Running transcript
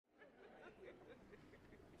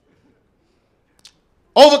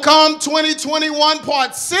Overcome 2021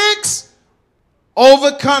 Part 6,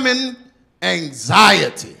 Overcoming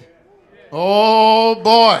Anxiety. Oh,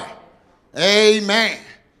 boy. Amen.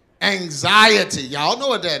 Anxiety. Y'all know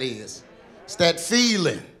what that is. It's that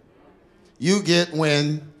feeling you get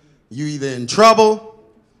when you either in trouble,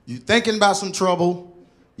 you thinking about some trouble,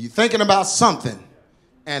 you thinking about something,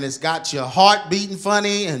 and it's got your heart beating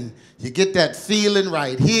funny, and you get that feeling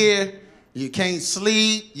right here. You can't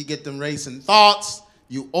sleep. You get them racing thoughts.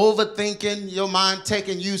 You overthinking, your mind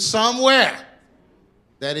taking you somewhere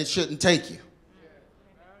that it shouldn't take you.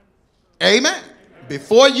 Amen.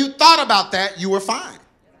 Before you thought about that, you were fine.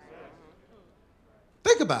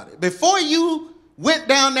 Think about it. Before you went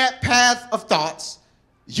down that path of thoughts,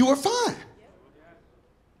 you were fine.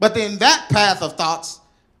 But then that path of thoughts,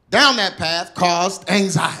 down that path, caused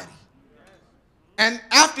anxiety. And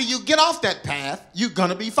after you get off that path, you're going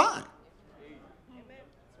to be fine.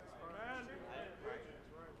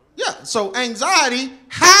 Yeah, so anxiety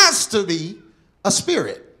has to be a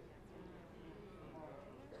spirit.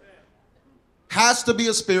 Has to be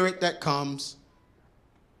a spirit that comes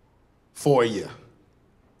for you.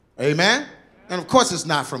 Amen? And of course it's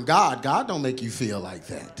not from God. God don't make you feel like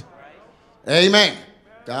that. Amen.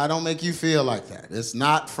 God don't make you feel like that. It's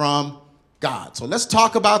not from God. So let's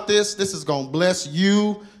talk about this. This is going to bless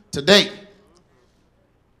you today.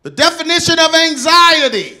 The definition of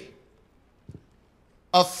anxiety: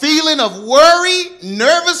 a feeling of worry,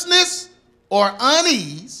 nervousness, or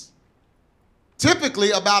unease,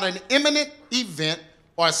 typically about an imminent event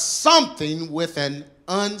or something with an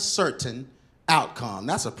uncertain outcome.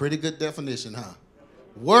 That's a pretty good definition, huh?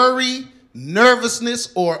 Worry,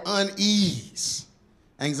 nervousness, or unease.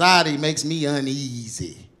 Anxiety makes me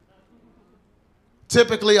uneasy.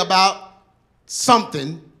 Typically about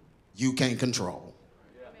something you can't control.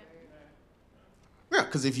 Yeah,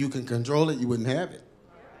 because if you can control it, you wouldn't have it.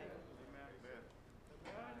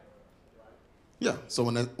 Yeah, so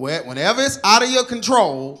whenever it's out of your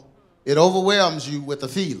control, it overwhelms you with a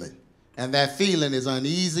feeling. And that feeling is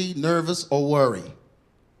uneasy, nervous, or worry.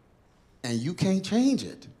 And you can't change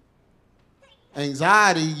it.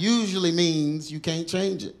 Anxiety usually means you can't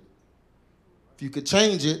change it. If you could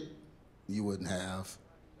change it, you wouldn't have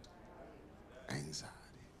anxiety.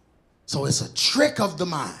 So it's a trick of the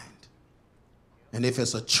mind. And if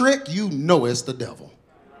it's a trick, you know it's the devil.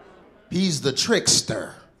 He's the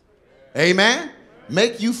trickster. Amen?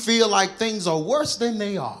 Make you feel like things are worse than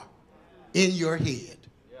they are in your head.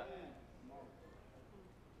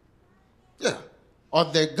 Yeah. Or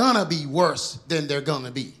they're gonna be worse than they're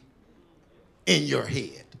gonna be in your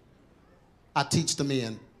head. I teach the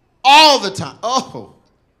men all the time. Oh,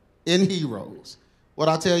 in Heroes. What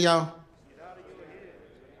I tell y'all?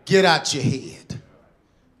 Get out your head.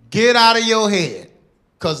 Get out of your head.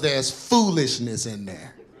 Because there's foolishness in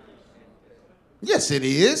there. Yes, it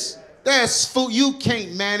is. You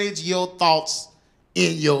can't manage your thoughts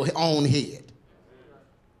in your own head.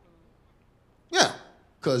 Yeah,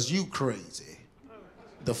 because you crazy.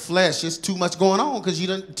 The flesh is too much going on because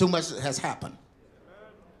too much has happened.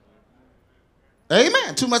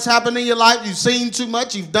 Amen. Too much happened in your life. You've seen too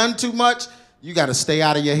much. You've done too much. You got to stay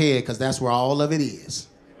out of your head because that's where all of it is.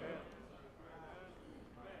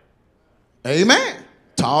 Amen.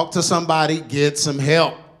 Talk to somebody. Get some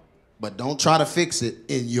help. But don't try to fix it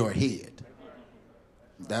in your head.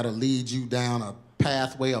 That'll lead you down a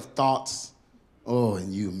pathway of thoughts. Oh,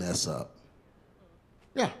 and you mess up.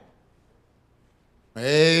 Yeah.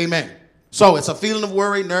 Amen. So it's a feeling of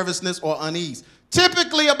worry, nervousness, or unease.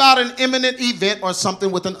 Typically about an imminent event or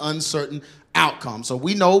something with an uncertain outcome. So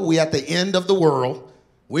we know we're at the end of the world.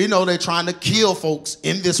 We know they're trying to kill folks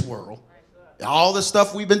in this world. All the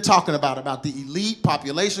stuff we've been talking about the elite,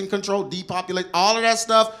 population control, depopulate, all of that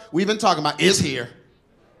stuff we've been talking about is here.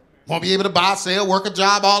 Won't be able to buy, sell, work a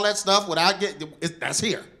job, all that stuff without that's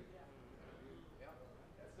here.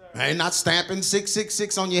 Right? Not stamping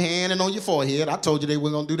 666 on your hand and on your forehead. I told you they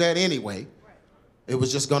weren't going to do that anyway. It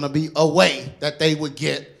was just going to be a way that they would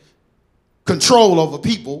get control over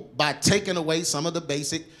people by taking away some of the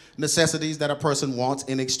basic necessities that a person wants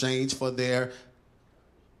in exchange for their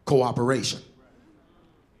cooperation.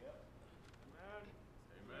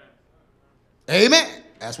 Amen.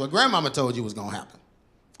 That's what grandmama told you was going to happen.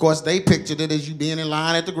 Of course, they pictured it as you being in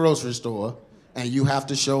line at the grocery store and you have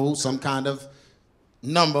to show some kind of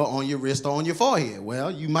number on your wrist or on your forehead. Well,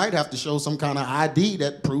 you might have to show some kind of ID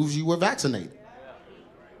that proves you were vaccinated.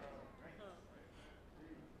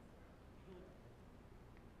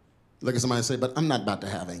 Look at somebody and say, but I'm not about to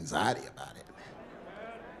have anxiety about it.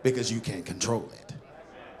 Because you can't control it.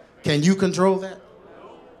 Can you control that?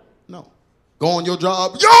 No. Go on your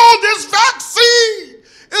job. Yo, this vaccine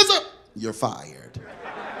you're fired.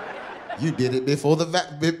 You did it before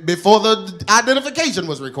the identification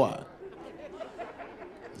was required.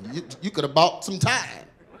 You could have bought some time.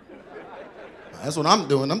 That's what I'm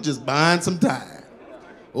doing. I'm just buying some time.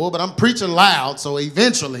 Oh, but I'm preaching loud, so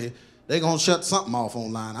eventually they're going to shut something off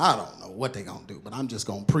online. I don't know what they're going to do, but I'm just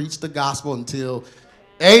going to preach the gospel until,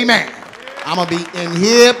 amen. I'm going to be in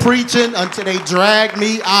here preaching until they drag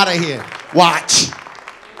me out of here. Watch.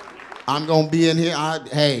 I'm going to be in here.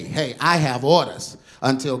 I have orders.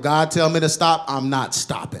 Until God tell me to stop, I'm not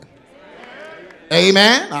stopping.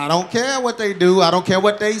 Amen. I don't care what they do. I don't care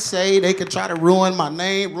what they say. They can try to ruin my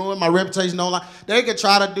name, ruin my reputation online. They can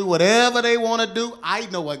try to do whatever they want to do. I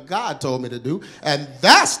know what God told me to do, and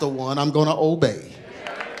that's the one I'm going to obey.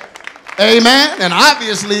 Amen. And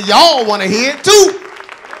obviously, y'all want to hear it too.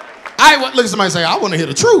 Look at somebody say, I want to hear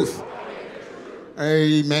the truth.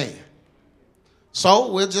 Amen.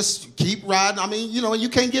 So we'll just keep riding. I mean, you know, you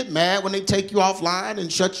can't get mad when they take you offline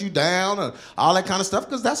and shut you down or all that kind of stuff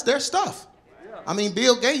because that's their stuff. I mean,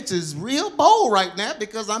 Bill Gates is real bold right now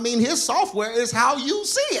because, I mean, his software is how you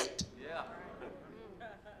see it.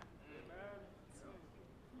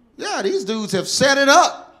 Yeah, these dudes have set it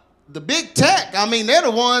up. The big tech, I mean, they're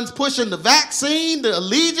the ones pushing the vaccine, the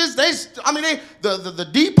allegiance. The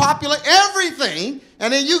depopulate everything.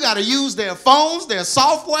 And then you got to use their phones, their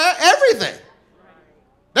software, everything.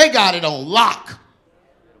 They got it on lock.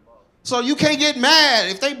 So you can't get mad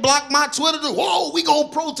if they block my Twitter. Whoa, we gonna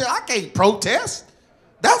protest. I can't protest.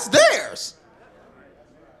 That's theirs.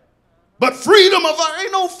 But freedom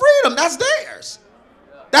ain't no freedom. That's theirs.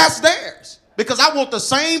 That's theirs. Because I want the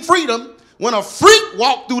same freedom when a freak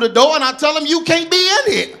walk through the door and I tell him you can't be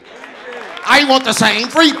in here. I want the same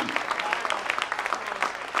freedom.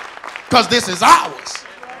 Because this is ours.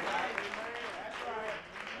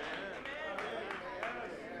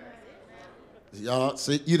 Y'all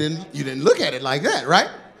see, you didn't look at it like that, right?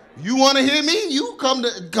 You want to hear me? You come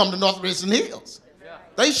to North Richland Hills.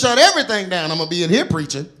 They shut everything down. I'm gonna be in here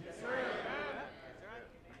preaching.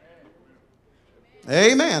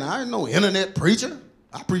 Amen. I ain't no internet preacher.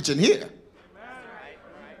 I preach in here.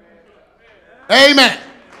 Amen.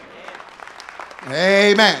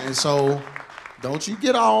 Amen. And so don't you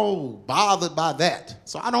get all bothered by that.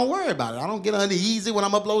 So I don't worry about it. I don't get uneasy when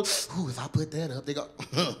I'm uploading. Ooh, if I put that up, they go,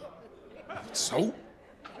 so,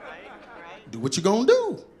 do what you're going to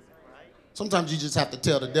do. Sometimes you just have to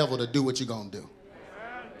tell the devil to do what you're going to do.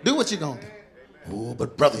 Do what you're going to do. Oh,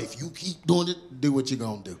 but brother, if you keep doing it, do what you're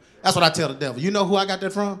going to do. That's what I tell the devil. You know who I got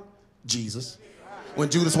that from? Jesus. When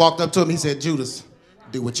Judas walked up to him, he said, Judas,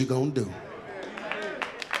 do what you're going to do.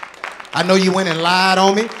 I know you went and lied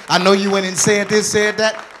on me. I know you went and said this, said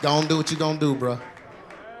that. Go on, do what you're going to do, bro.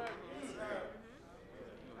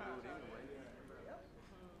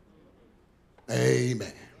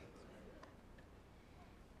 Amen.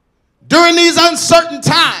 During these uncertain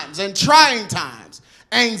times and trying times,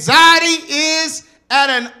 anxiety is at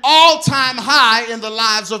an all-time high in the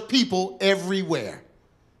lives of people everywhere.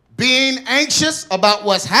 Being anxious about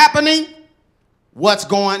what's happening, what's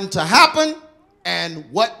going to happen, and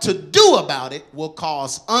what to do about it will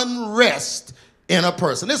cause unrest in a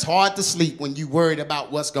person. It's hard to sleep when you're worried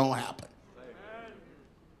about what's going to happen.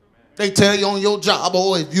 They tell you on your job,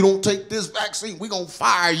 oh, if you don't take this vaccine, we're going to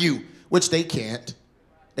fire you, which they can't.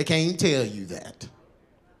 They can't even tell you that.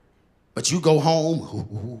 But you go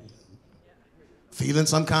home feeling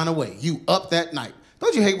some kind of way. You up that night.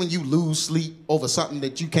 Don't you hate when you lose sleep over something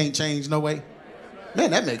that you can't change no way? Man,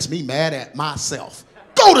 that makes me mad at myself.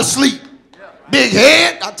 Go to sleep. Big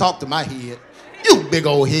head. I talk to my head. You big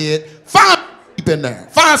old head. Find sleep in there.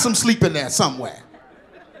 Find some sleep in there somewhere.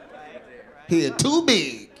 Head too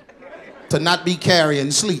big to not be carrying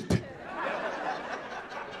sleep.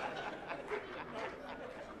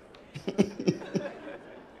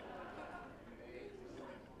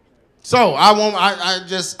 So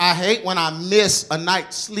I hate when I miss a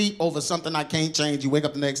night's sleep over something I can't change. You wake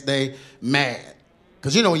up the next day mad.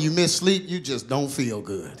 Because you know when you miss sleep, you just don't feel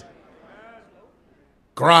good.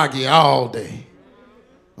 Groggy all day.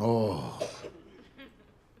 Oh.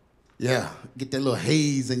 Yeah, get that little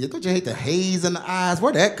haze in you. Don't you hate the haze in the eyes?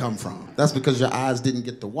 Where'd that come from? That's because your eyes didn't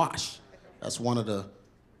get to wash. That's one of the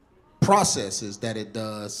processes that it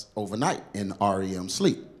does overnight in REM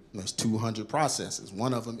sleep. There's 200 processes.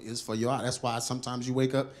 One of them is for your eye. That's why sometimes you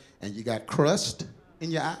wake up and you got crust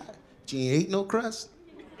in your eye. But you ain't ate no crust.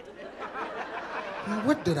 Now,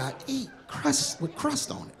 what did I eat? Crust with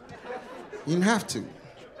crust on it. You didn't have to.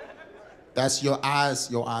 That's your eyes.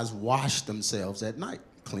 Your eyes wash themselves at night.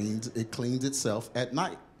 It cleans itself at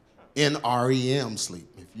night in REM sleep.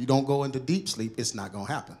 If you don't go into deep sleep, it's not going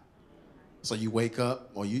to happen. So you wake up,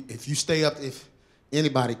 or if you stay up, if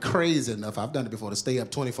anybody crazy enough, I've done it before, to stay up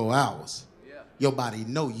 24 hours, your body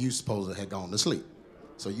know you supposed to have gone to sleep.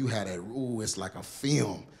 So you had that, ooh, it's like a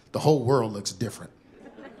film. The whole world looks different. You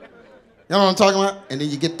know what I'm talking about? And then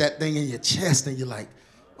you get that thing in your chest and you're like,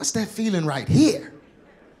 what's that feeling right here?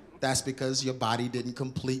 That's because your body didn't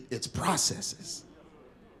complete its processes.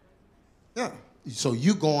 Yeah. So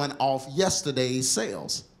you going off yesterday's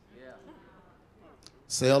cells.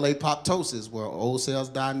 Cell apoptosis, where old cells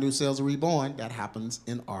die, new cells are reborn, that happens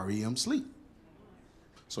in REM sleep.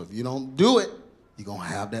 So if you don't do it, you're going to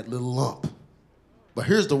have that little lump. But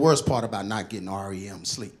here's the worst part about not getting REM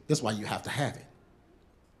sleep. That's why you have to have it.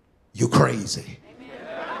 You're crazy.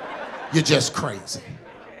 You're just crazy.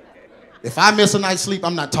 If I miss a night's sleep,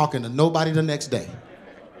 I'm not talking to nobody the next day,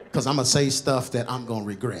 because I'm going to say stuff that I'm going to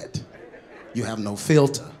regret. You have no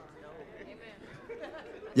filter.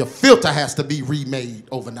 Your filter has to be remade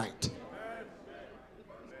overnight.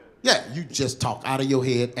 Yeah, you just talk out of your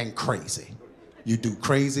head and crazy. You do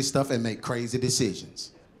crazy stuff and make crazy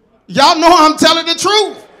decisions. Y'all know I'm telling the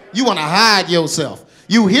truth. You want to hide yourself.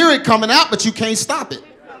 You hear it coming out, but you can't stop it.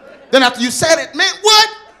 Then after you said it, man, what?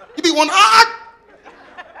 You be wondering,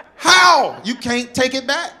 how? You can't take it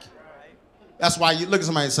back. That's why you look at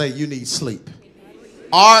somebody and say, you need sleep.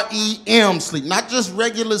 REM sleep, not just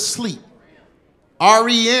regular sleep.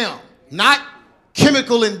 REM, not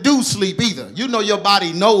chemical induced sleep either. You know your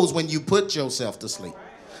body knows when you put yourself to sleep.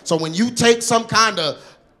 So when you take some kind of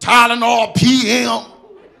Tylenol PM,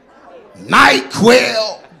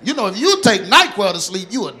 NyQuil, you know if you take NyQuil to sleep,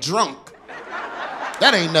 you are drunk.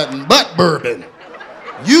 That ain't nothing but bourbon.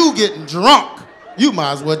 You getting drunk. You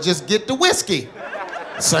might as well just get the whiskey.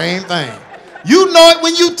 Same thing. You know it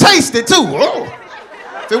when you taste it too. Oh,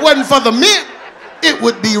 if it wasn't for the mint, it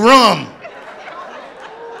would be rum.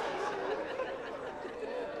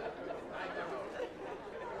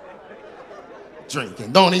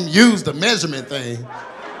 Drinking. Don't even use the measurement thing.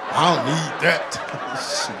 I don't need that.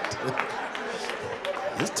 Shit.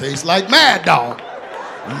 This tastes like Mad Dog.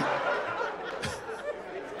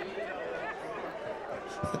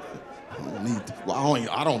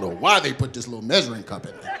 I don't know why they put this little measuring cup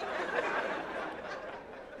in there.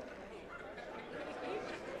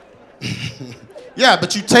 Yeah,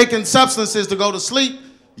 but you taking substances to go to sleep,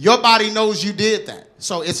 your body knows you did that.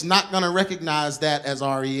 So it's not going to recognize that as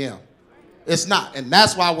REM. It's not. And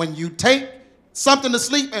that's why when you take something to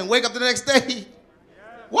sleep and wake up the next day,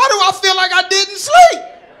 why do I feel like I didn't sleep?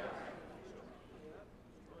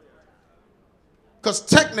 Because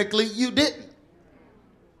technically you didn't.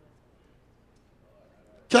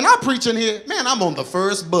 Can I preach in here? Man, I'm on the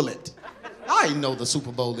first bullet. I didn't know the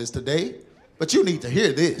Super Bowl is today, but you need to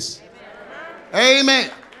hear this. Amen.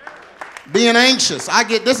 Being anxious.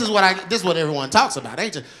 This is what everyone talks about,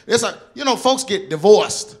 anxious. It's like, folks get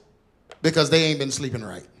divorced because they ain't been sleeping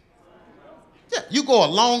right. Yeah, you go a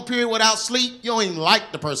long period without sleep, you don't even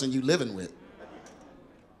like the person you living with.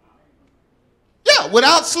 Yeah,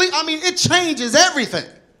 without sleep, it changes everything.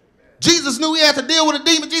 Jesus knew he had to deal with a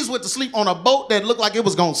demon. Jesus went to sleep on a boat that looked like it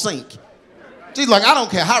was going to sink. Jesus like, I don't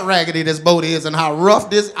care how raggedy this boat is and how rough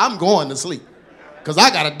this, I'm going to sleep. Because I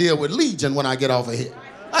got to deal with Legion when I get off of here.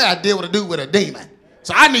 I got to deal with a dude with a demon.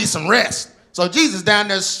 So I need some rest. So Jesus down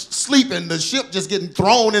there sleeping, the ship just getting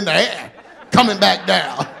thrown in the air, coming back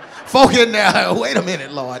down. Folk in there, wait a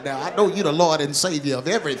minute, Lord. Now, I know you the Lord and Savior of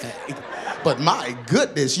everything. But my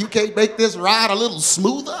goodness, you can't make this ride a little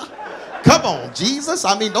smoother? Come on, Jesus.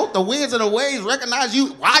 Don't the winds and the waves recognize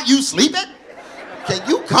you while you sleeping? Can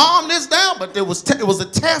you calm this down? But it was a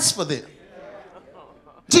test for them.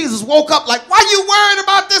 Jesus woke up like, why you worried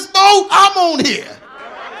about this boat? I'm on here.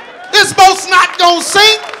 This boat's not going to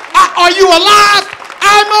sink. Are you alive?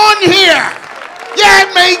 I'm on here. Yeah,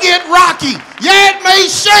 it may get rocky. Yeah, it may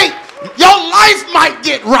shake. Your life might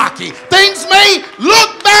get rocky. Things may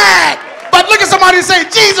look bad. But look at somebody and say,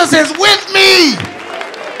 Jesus is with me.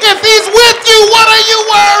 If he's with you, what are you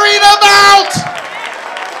worried about?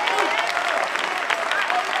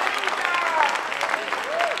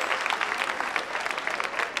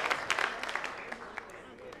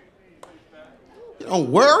 You don't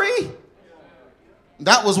worry.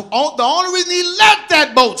 That was the only reason he let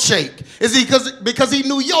that boat shake is because he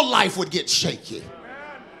knew your life would get shaky.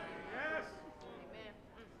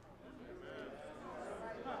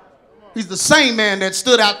 He's the same man that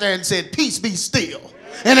stood out there and said, peace be still,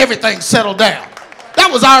 and everything settled down.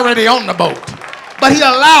 That was already on the boat. But he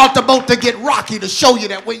allowed the boat to get rocky to show you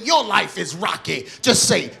that when your life is rocky, just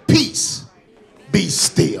say, peace be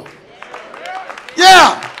still.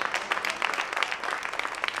 Yeah.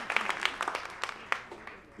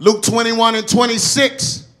 Luke 21 and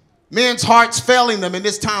 26. Men's hearts failing them in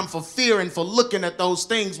this time for fear and for looking at those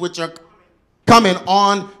things which are coming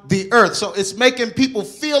on the earth. So it's making people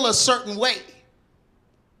feel a certain way.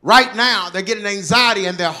 Right now, they're getting anxiety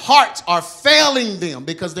and their hearts are failing them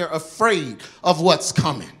because they're afraid of what's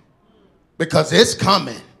coming. Because it's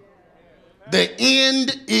coming. The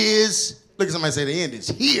end is, look at somebody say, the end is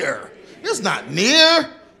here. It's not near,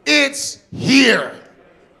 it's here.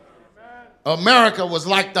 America was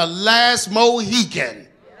like the last Mohican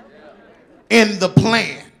in the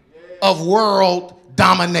plan of world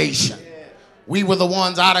domination. We were the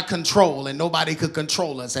ones out of control and nobody could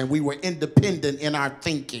control us, and we were independent in our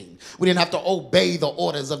thinking. We didn't have to obey the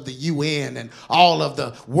orders of the UN and all of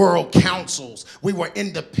the world councils. We were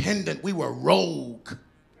independent. We were rogue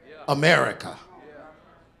America.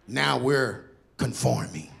 Now we're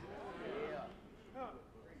conforming.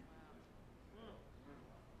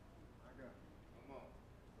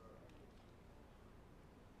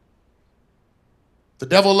 The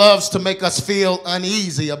devil loves to make us feel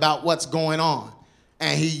uneasy about what's going on.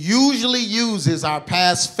 And he usually uses our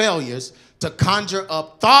past failures to conjure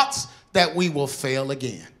up thoughts that we will fail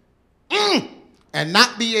again. And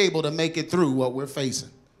not be able to make it through what we're facing.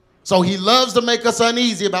 So he loves to make us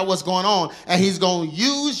uneasy about what's going on. And he's going to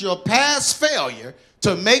use your past failure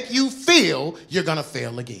to make you feel you're going to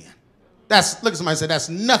fail again. Look at somebody and say, that's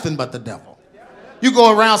nothing but the devil. You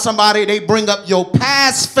go around somebody, they bring up your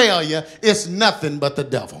past failure, it's nothing but the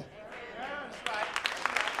devil.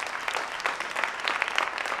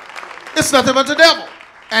 It's nothing but the devil.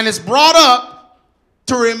 And it's brought up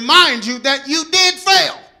to remind you that you did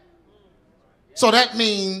fail. So that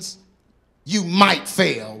means you might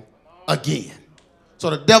fail again.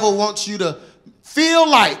 So the devil wants you to feel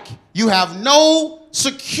like you have no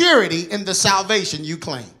security in the salvation you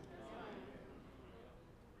claim.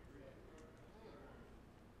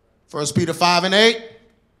 1 Peter 5:8.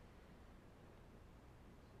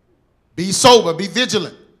 Be sober, be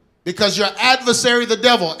vigilant, because your adversary, the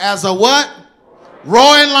devil, as a what?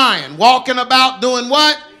 Roaring lion, walking about doing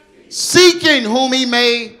what? Seeking whom he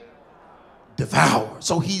may devour.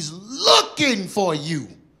 So he's looking for you.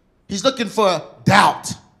 He's looking for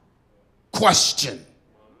doubt, question,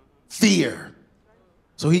 fear.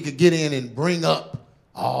 So he could get in and bring up,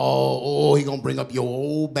 he's going to bring up your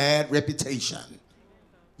old bad reputation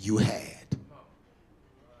you had.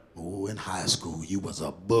 Oh, in high school, you was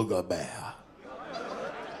a booger bear.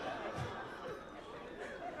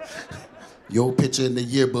 Your picture in the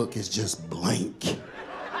yearbook is just blank.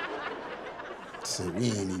 So we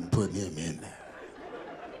ain't even putting him in there.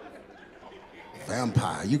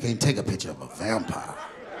 Vampire, you can't take a picture of a vampire.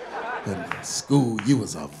 In school, you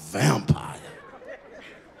was a vampire.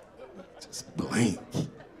 Just blank.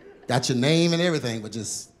 Got your name and everything, but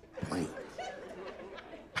just blank.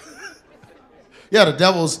 Yeah, the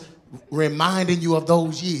devil's reminding you of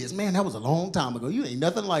those years. Man, that was a long time ago. You ain't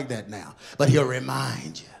nothing like that now. But he'll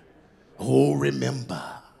remind you. Oh, remember.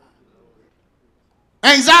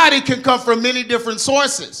 Anxiety can come from many different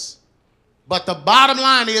sources. But the bottom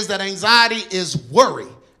line is that anxiety is worry.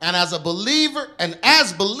 And as a believer, and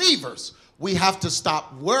as believers, we have to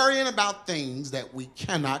stop worrying about things that we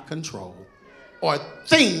cannot control or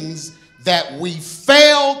things that we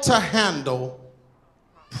fail to handle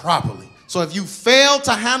properly. So if you fail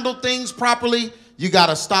to handle things properly, you got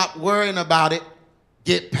to stop worrying about it,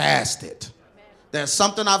 get past it. There's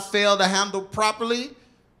something I failed to handle properly.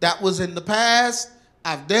 That was in the past.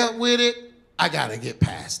 I've dealt with it. I got to get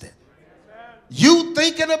past it. You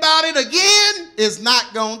thinking about it again is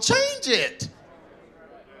not going to change it.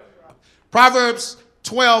 Proverbs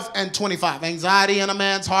 12:25. Anxiety in a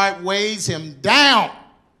man's heart weighs him down,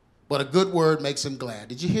 but a good word makes him glad.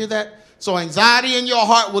 Did you hear that? So anxiety in your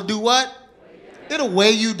heart will do what? It'll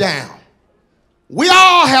weigh you down. We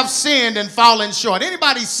all have sinned and fallen short.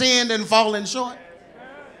 Anybody sinned and fallen short?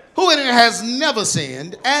 Who in here has never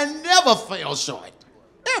sinned and never fell short?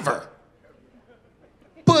 Ever.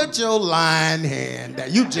 Put your lying hand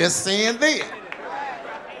down. You just sinned then.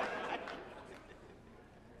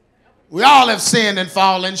 We all have sinned and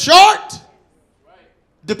fallen short.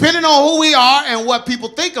 Depending on who we are and what people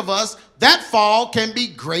think of us, that fall can be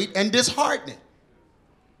great and disheartening.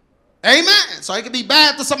 Amen. So it could be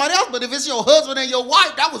bad to somebody else, but if it's your husband and your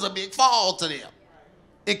wife, that was a big fall to them.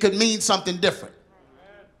 It could mean something different.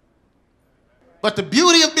 But the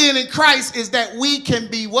beauty of being in Christ is that we can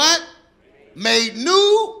be what? Made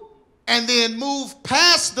new, and then move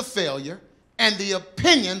past the failure and the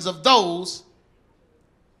opinions of those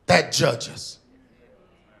that judge us.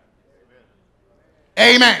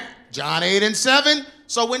 Amen. John 8:7.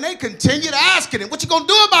 So when they continued asking him, what you going to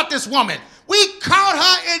do about this woman? We caught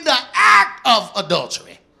her in the act of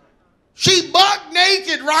adultery. She buck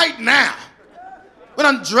naked right now. We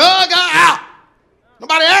done drug her out.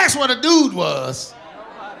 Nobody asked what a dude was.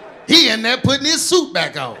 He in there putting his suit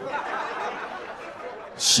back on.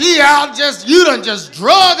 She out you done just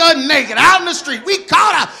drug her naked out in the street. We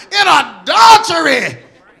caught her in adultery.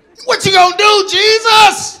 What you gonna do,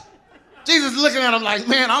 Jesus? Jesus looking at him like,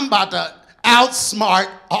 man, I'm about to outsmart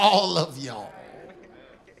all of y'all.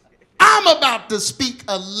 I'm about to speak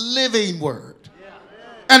a living word.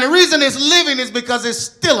 And the reason it's living is because it's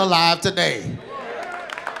still alive today.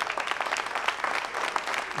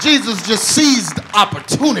 Jesus just seized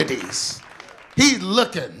opportunities. He's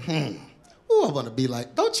looking, Ooh, I want to be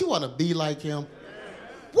like, don't you want to be like him?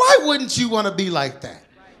 Why wouldn't you want to be like that?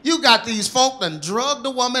 You got these folk that drugged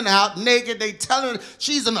the woman out naked. They telling her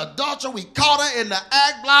she's an adulterer. We caught her in the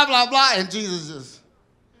act, blah, blah, blah. And Jesus just,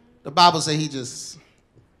 the Bible says he just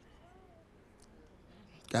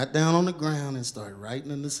got down on the ground and started writing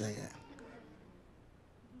in the sand.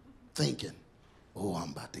 Thinking, oh,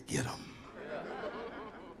 I'm about to get him.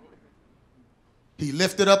 He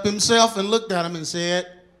lifted up himself and looked at him and said,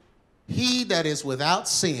 he that is without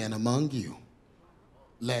sin among you,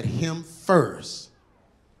 let him first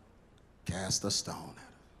cast a stone at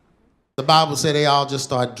him. The Bible said they all just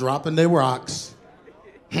started dropping their rocks.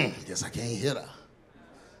 Guess I can't hit her.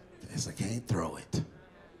 Guess I can't throw it.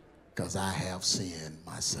 Because I have sinned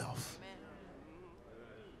myself.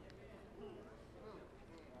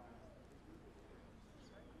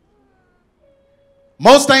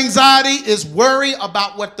 Most anxiety is worry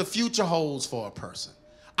about what the future holds for a person.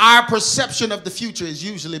 Our perception of the future is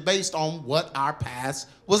usually based on what our past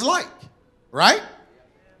was like, right?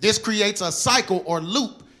 This creates a cycle or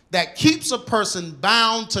loop that keeps a person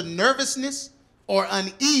bound to nervousness or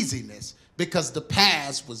uneasiness because the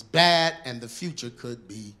past was bad and the future could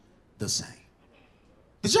be the same.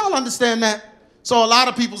 Did y'all understand that? So a lot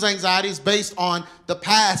of people's anxiety is based on the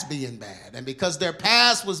past being bad. And because their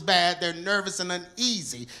past was bad, they're nervous and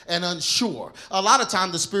uneasy and unsure. A lot of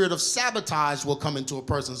times the spirit of sabotage will come into a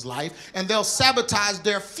person's life and they'll sabotage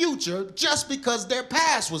their future just because their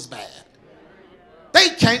past was bad. They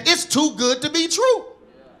can't, it's too good to be true.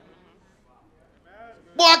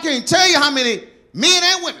 Boy, I can't tell you how many men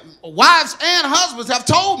and women, wives and husbands have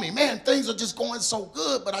told me, man, things are just going so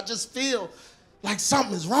good, but I just feel like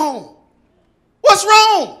something is wrong. What's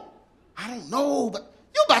wrong? I don't know, but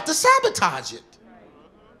you're about to sabotage it.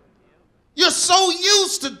 You're so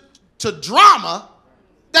used to drama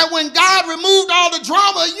that when God removed all the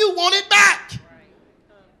drama, you want it back.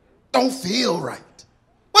 Don't feel right.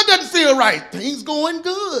 What doesn't feel right? Things going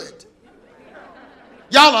good.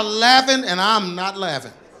 Y'all are laughing and I'm not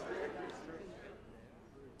laughing.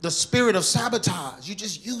 The spirit of sabotage. You're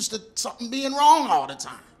just used to something being wrong all the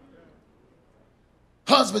time.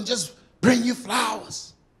 Husband, just bring you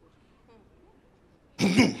flowers.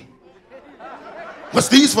 What's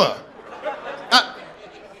these for? I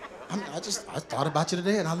thought about you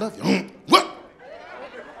today and I love you.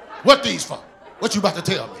 What these for? What you about to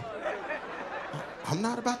tell me? I'm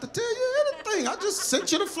not about to tell you anything. I just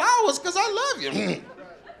sent you the flowers because I love you.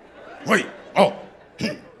 Wait,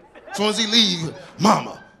 as soon as he leave,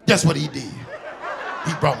 mama, guess what he did?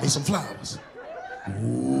 He brought me some flowers.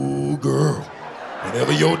 Ooh, girl.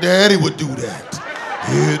 Whenever your daddy would do that,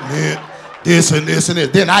 it meant this and this and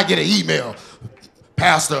this. Then I get an email,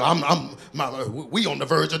 Pastor, we on the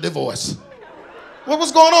verge of divorce.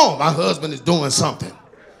 What's going on? My husband is doing something,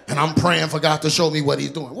 and I'm praying for God to show me what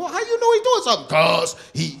he's doing. Well, how you know he's doing something? Because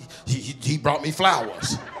he brought me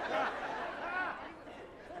flowers.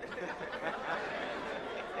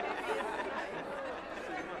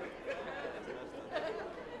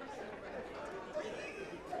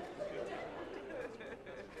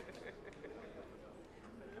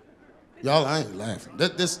 Y'all, I ain't laughing.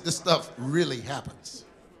 This stuff really happens.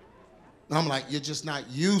 And I'm like, you're just not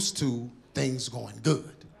used to things going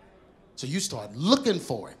good. So you start looking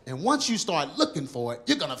for it. And once you start looking for it,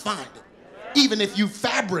 you're going to find it. Even if you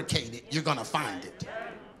fabricate it, you're going to find it.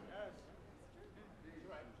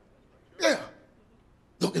 Yeah.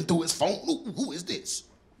 Looking through his phone. Who is this?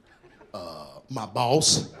 My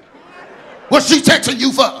boss. What's she texting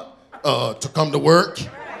you for? To come to work.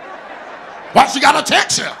 Why she got to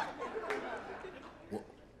text you?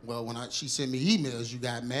 Well, when she sent me emails, you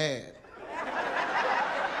got mad.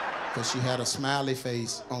 Because she had a smiley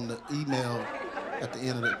face on the email. At the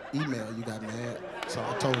end of the email, you got mad. So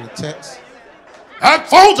I told her to text. Her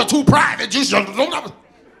phones are too private.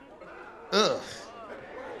 Ugh.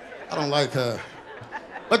 I don't like her.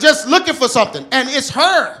 But just looking for something. And it's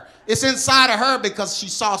her. It's inside of her because she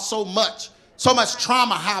saw so much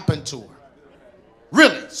trauma happen to her.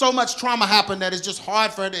 Really, so much trauma happened that it's just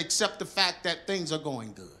hard for her to accept the fact that things are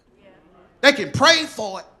going good. They can pray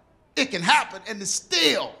for it, it can happen, and it's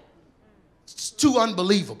too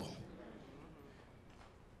unbelievable.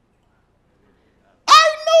 I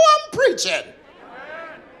know I'm preaching.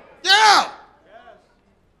 Yeah.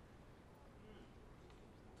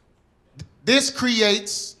 This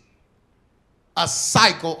creates a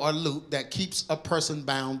cycle or loop that keeps a person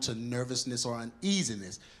bound to nervousness or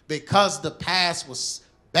uneasiness because the past was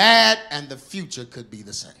bad and the future could be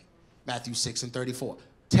the same. Matthew 6:34.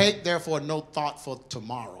 Take therefore no thought for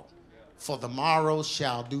tomorrow, for the morrow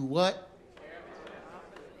shall do what?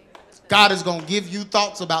 God is going to give you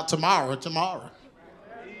thoughts about tomorrow.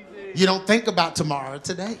 You don't think about tomorrow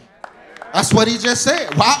today. That's what he just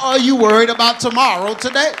said. Why are you worried about tomorrow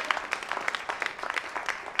today?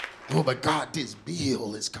 Oh, but God, this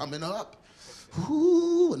bill is coming up.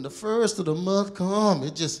 Ooh, when the first of the month come,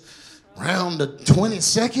 it just around the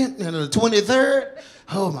 22nd and the 23rd.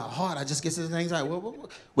 Oh, my heart, I just get this anxiety. Well,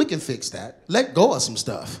 we can fix that. Let go of some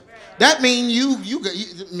stuff. That means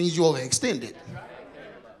it means you overextended.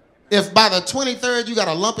 If by the 23rd you got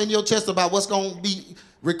a lump in your chest about what's going to be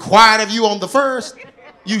required of you on the 1st,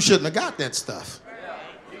 you shouldn't have got that stuff.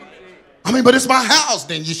 I mean, but it's my house.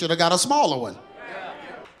 Then you should have got a smaller one.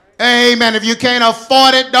 Amen. If you can't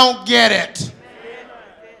afford it, don't get it.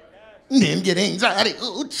 And then get anxiety.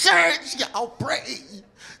 Oh, church, y'all pray.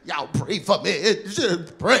 Y'all pray for me.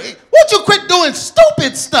 Pray. Won't you quit doing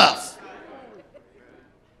stupid stuff?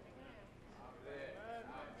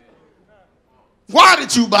 Why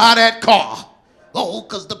did you buy that car? Oh,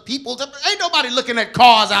 because the people, ain't nobody looking at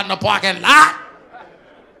cars out in the parking lot.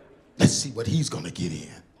 Let's see what he's going to get in.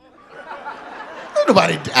 Ain't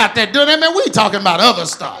nobody out there doing that, man. We talking about other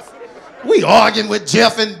stuff. We arguing with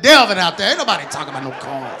Jeff and Delvin out there. Ain't nobody talking about no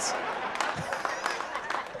cars.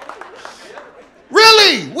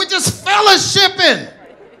 Really? We're just fellowshipping.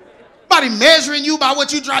 Nobody measuring you by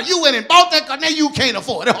what you drive. You went and bought that car. Now you can't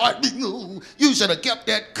afford it. You should have kept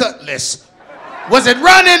that Cutlass. Was it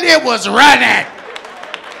running? It was running.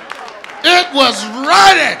 It was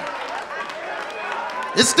running.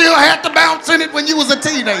 It still had the bounce in it when you was a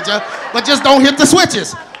teenager, but just don't hit the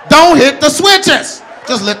switches. Don't hit the switches.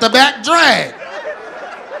 Just let the back drag.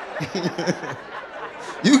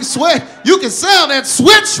 You can sell that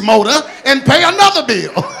switch motor and pay another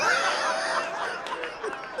bill.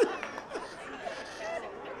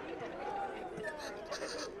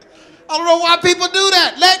 I don't know why people do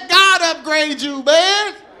that. Let God upgrade you,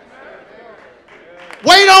 man.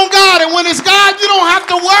 Wait on God, and when it's God, you don't have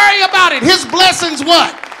to worry about it. His blessings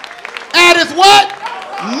what? Addeth what?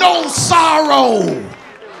 No sorrow.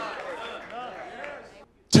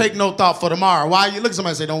 Take no thought for tomorrow. Why? You look at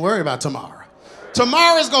somebody and say, don't worry about tomorrow.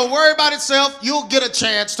 Tomorrow's going to worry about itself. You'll get a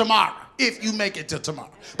chance tomorrow if you make it to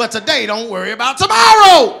tomorrow. But today, don't worry about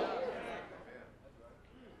tomorrow.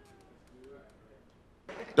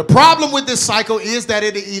 The problem with this cycle is that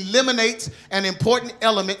it eliminates an important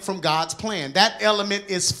element from God's plan. That element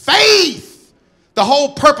is faith. The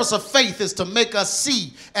whole purpose of faith is to make us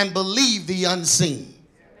see and believe the unseen.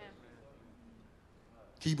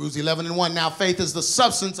 Hebrews 11:1. Now faith is the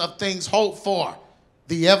substance of things hoped for,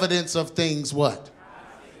 the evidence of things what?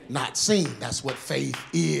 Not seen. That's what faith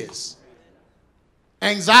is.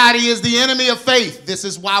 Anxiety is the enemy of faith. This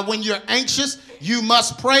is why when you're anxious, you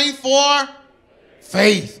must pray for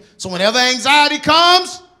faith. So whenever anxiety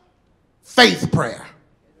comes, faith prayer.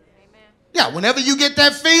 Amen. Yeah, whenever you get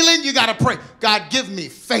that feeling, you got to pray. God, give me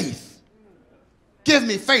faith. Give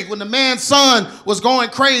me faith. When the man's son was going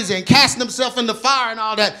crazy and casting himself in the fire and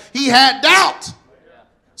all that, he had doubt.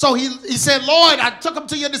 So he said, Lord, I took him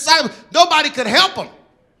to your disciples. Nobody could help him.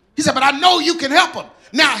 He said, but I know you can help him.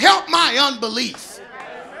 Now help my unbelief.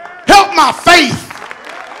 Help my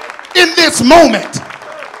faith in this moment.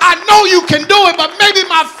 I know you can do it, but maybe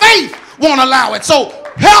my faith won't allow it. So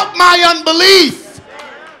help my unbelief.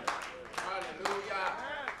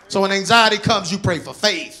 So when anxiety comes, you pray for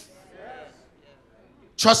faith.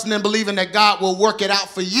 Trusting and believing that God will work it out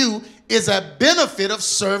for you is a benefit of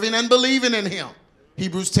serving and believing in him.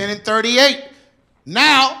 Hebrews 10:38.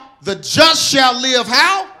 Now the just shall live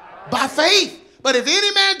how? By faith. But if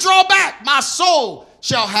any man draw back, my soul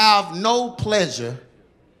shall have no pleasure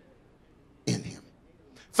in him.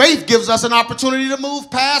 Faith gives us an opportunity to move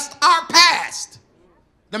past our past.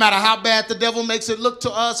 No matter how bad the devil makes it look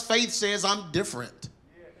to us, faith says, I'm different.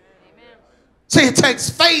 Amen. See, it takes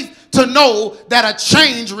faith to know that a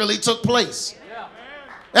change really took place. Yeah.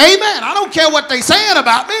 Amen. I don't care what they're saying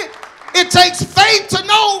about me. It takes faith to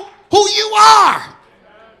know who you are.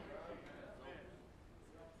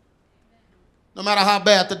 No matter how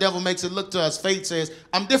bad the devil makes it look to us, faith says,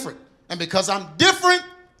 I'm different. And because I'm different,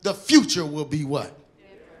 the future will be what?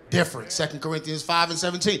 Different. 2 Corinthians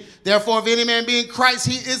 5:17. Therefore, if any man be in Christ,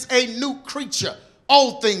 he is a new creature.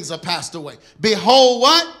 Old things are passed away. Behold,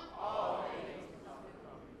 what?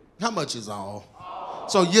 How much is all?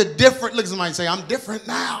 So you're different. Look at somebody and say, I'm different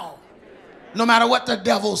now. No matter what the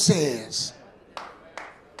devil says.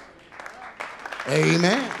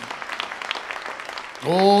 Amen.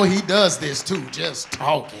 Oh, he does this too, just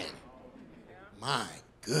talking. My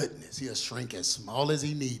goodness, he'll shrink as small as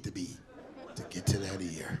he need to be to get to that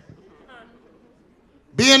ear.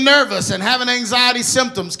 Being nervous and having anxiety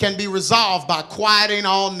symptoms can be resolved by quieting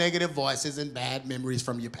all negative voices and bad memories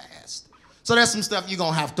from your past. So there's some stuff you're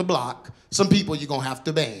going to have to block. Some people you're going to have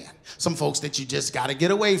to ban. Some folks that you just got to get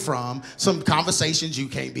away from. Some conversations you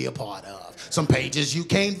can't be a part of. Some pages you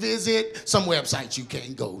can't visit. Some websites you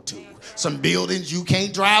can't go to. Some buildings you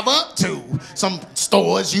can't drive up to. Some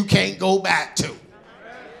stores you can't go back to.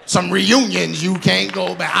 Some reunions you can't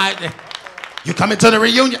go back. You coming to the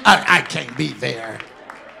reunion? I can't be there.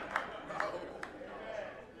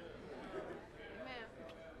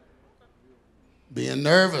 Being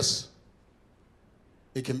nervous.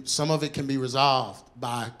 Some of it can be resolved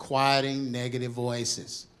by quieting negative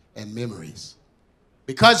voices and memories.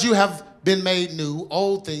 Because you have been made new,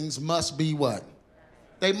 old things must be what?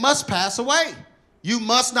 They must pass away. You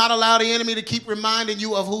must not allow the enemy to keep reminding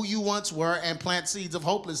you of who you once were and plant seeds of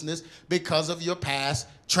hopelessness because of your past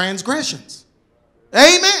transgressions.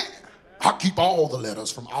 Amen. I'll keep all the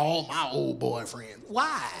letters from all my old boyfriends.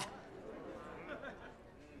 Why?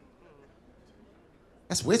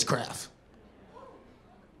 That's witchcraft.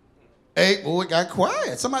 Hey, boy, it got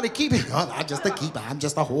quiet. Somebody keep it. Oh, I'm just a keeper. I'm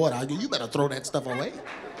just a hoarder. You better throw that stuff away.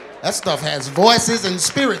 That stuff has voices and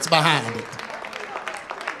spirits behind it.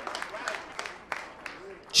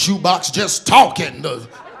 Shoebox just talking. The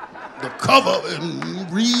cover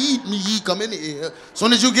and read me, come in here. As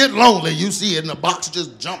soon as you get lonely, you see it in the box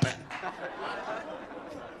just jumping.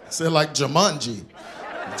 Sound like Jumanji.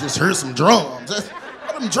 You just hear some drums.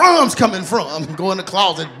 Where them drums coming from? Go in the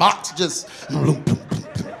closet, box just.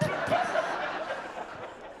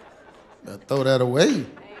 Throw that away.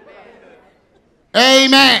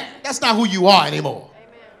 Amen. That's not who you are anymore.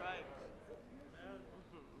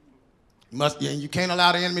 You can't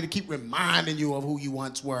allow the enemy to keep reminding you of who you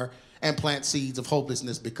once were and plant seeds of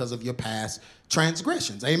hopelessness because of your past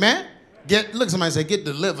transgressions. Amen. Look at somebody and say, get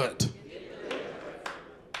delivered.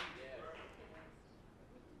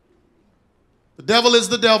 The devil is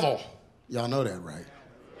the devil. Y'all know that, right?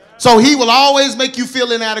 So he will always make you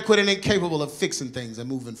feel inadequate and incapable of fixing things and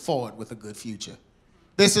moving forward with a good future.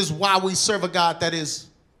 This is why we serve a God that is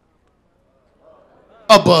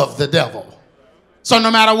above the devil. So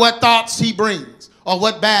no matter what thoughts he brings or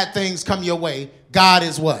what bad things come your way, God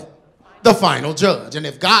is what? The final judge. And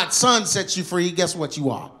if God's Son sets you free, guess what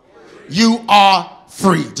you are? You are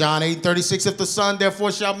free. John 8:36, if the Son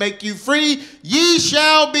therefore shall make you free, ye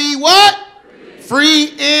shall be what?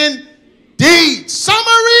 Free indeed.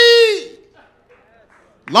 Summary.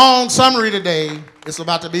 Long summary today. It's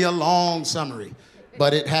about to be a long summary,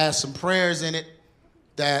 but it has some prayers in it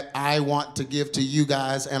that I want to give to you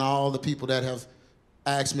guys and all the people that have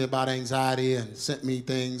asked me about anxiety and sent me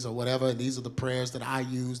things or whatever. And these are the prayers that I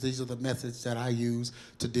use. These are the methods that I use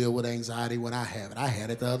to deal with anxiety when I have it. I had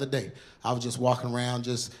it the other day. I was just walking around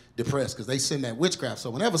just depressed because they send that witchcraft. So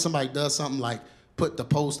whenever somebody does something like put the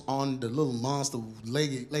post on the little monster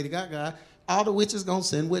Lady Gaga, all the witches gonna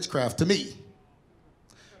send witchcraft to me.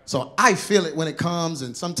 So I feel it when it comes,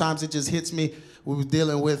 and sometimes it just hits me. We were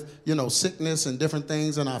dealing with, sickness and different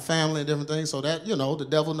things in our family and different things. So that, the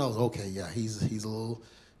devil knows, okay, yeah, he's a little,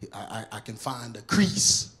 I can find a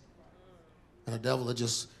crease. And the devil will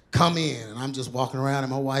just come in, and I'm just walking around,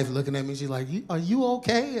 and my wife looking at me, she's like, are you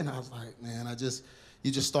okay? And I was like, man,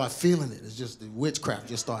 you just start feeling it. It's just the witchcraft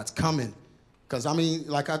just starts coming. Because,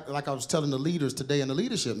 like I was telling the leaders today in the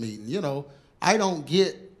leadership meeting, I don't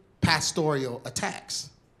get pastoral attacks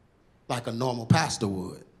like a normal pastor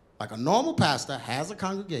would. Like a normal pastor has a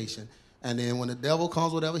congregation, and then when the devil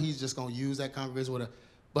comes, whatever, he's just going to use that congregation, whatever.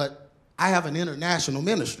 But I have an international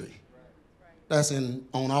ministry that's on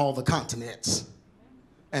all the continents.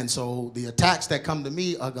 And so the attacks that come to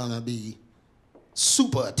me are going to be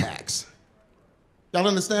super attacks. Y'all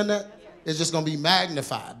understand that? It's just going to be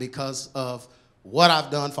magnified because of what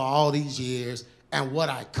I've done for all these years and what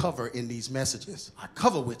I cover in these messages. I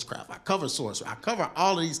cover witchcraft. I cover sorcery. I cover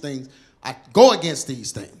all of these things. I go against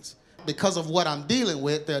these things. Because of what I'm dealing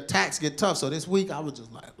with, the attacks get tough. So this week, I was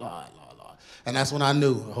just like, Lord. And that's when I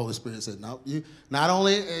knew the Holy Spirit said, no, not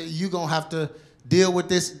only you going to have to deal with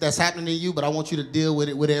this that's happening to you, but I want you to deal with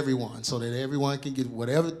it with everyone so that everyone can get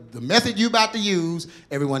whatever the method you're about to use,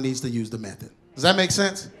 everyone needs to use the method. Does that make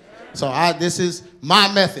sense? So this is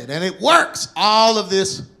my method, and it works. All of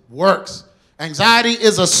this works. Anxiety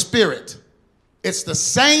is a spirit. It's the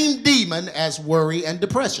same demon as worry and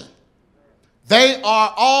depression. They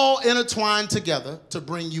are all intertwined together to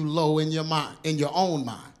bring you low in your mind, in your own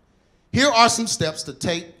mind. Here are some steps to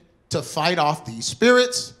take to fight off these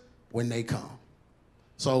spirits when they come.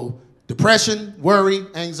 So depression, worry,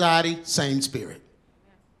 anxiety, same spirit.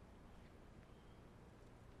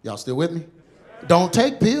 Y'all still with me? Don't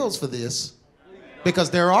take pills for this, because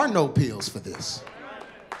there are no pills for this.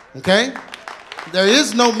 Okay? There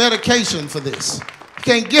is no medication for this. You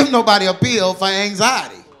can't give nobody a pill for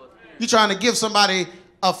anxiety. You're trying to give somebody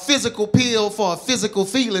a physical pill for a physical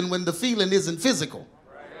feeling when the feeling isn't physical.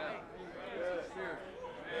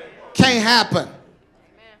 Can't happen.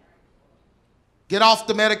 Get off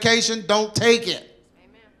the medication. Don't take it.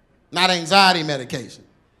 Not anxiety medication.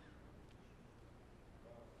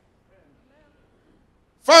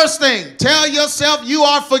 First thing, tell yourself you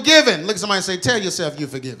are forgiven. Look at somebody and say, tell yourself you're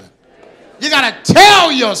forgiven. You got to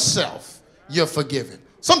tell yourself you're forgiven.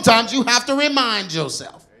 Sometimes you have to remind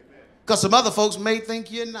yourself, because some other folks may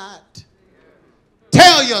think you're not.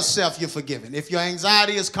 Tell yourself you're forgiven. If your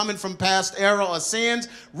anxiety is coming from past error or sins,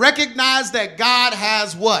 recognize that God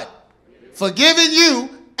has what? Forgiven you,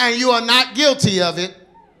 and you are not guilty of it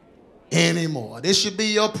anymore. This should be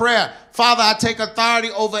your prayer. Father, I take authority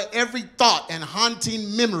over every thought and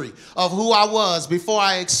haunting memory of who I was before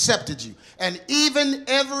I accepted you, and even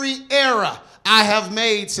every error I have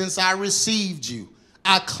made since I received you.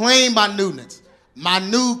 I claim my newness, my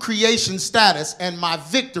new creation status, and my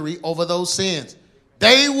victory over those sins.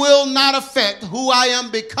 They will not affect who I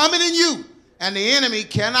am becoming in you, and the enemy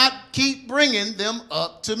cannot keep bringing them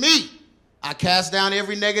up to me. I cast down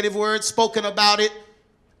every negative word spoken about it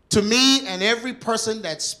to me and every person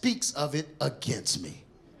that speaks of it against me.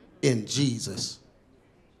 In Jesus'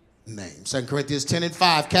 name. 2 Corinthians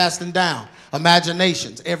 10:5, casting down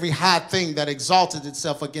imaginations, every high thing that exalted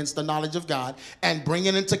itself against the knowledge of God, and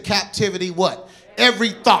bringing into captivity what? Every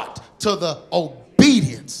thought to the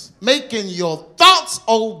obedience, making your thoughts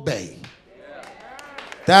obey.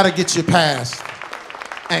 That'll get you past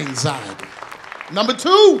anxiety. Number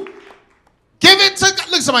 2, give it to God.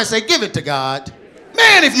 Look, somebody say, give it to God.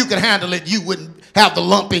 Man, if you could handle it, you wouldn't have the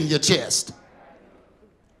lump in your chest.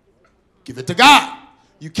 Give it to God.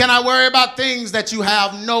 You cannot worry about things that you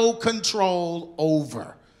have no control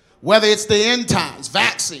over. Whether it's the end times,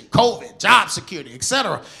 vaccine, COVID, job security,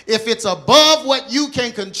 etc. If it's above what you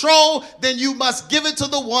can control, then you must give it to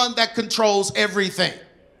the one that controls everything.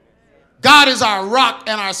 God is our rock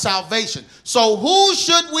and our salvation. So who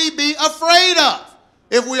should we be afraid of?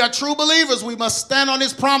 If we are true believers, we must stand on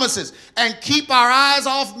his promises and keep our eyes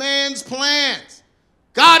off man's plans.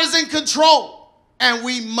 God is in control, and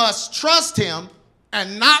we must trust him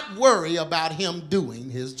and not worry about him doing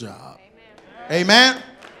his job. Amen. Amen.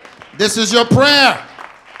 This is your prayer.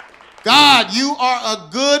 God, you are a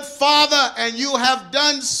good father, and you have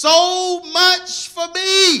done so much for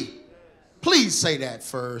me. Please say that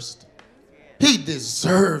first. He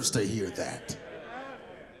deserves to hear that.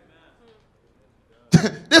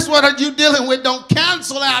 This what you're dealing with don't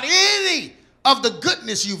cancel out any of the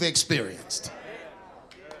goodness you've experienced.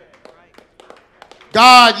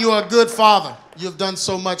 God, you are a good father. You've done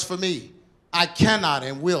so much for me. I cannot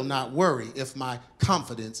and will not worry if my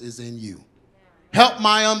confidence is in you. Help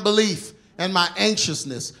my unbelief and my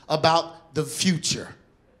anxiousness about the future.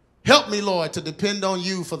 Help me, Lord, to depend on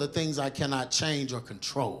you for the things I cannot change or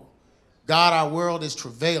control. God, our world is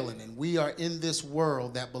travailing, and we are in this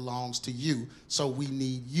world that belongs to you, so we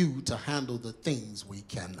need you to handle the things we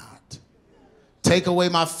cannot. Take away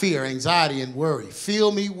my fear, anxiety, and worry.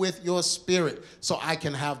 Fill me with your spirit so I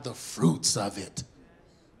can have the fruits of it.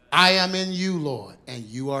 I am in you, Lord, and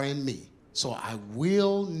you are in me, so I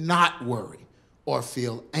will not worry or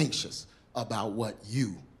feel anxious about what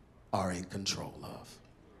you are in control of.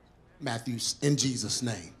 Matthew, in Jesus'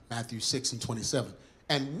 name, Matthew 6:27.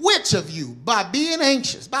 And which of you, by being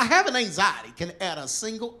anxious, by having anxiety, can add a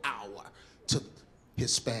single hour to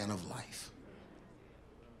his span of life?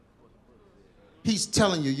 He's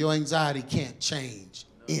telling you your anxiety can't change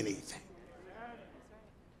anything.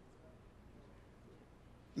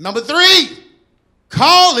 Number 3,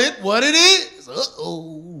 call it what it is.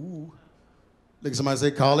 Uh-oh. Look at somebody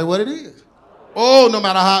say, call it what it is. Oh, no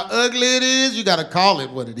matter how ugly it is, you got to call it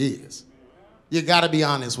what it is. You got to be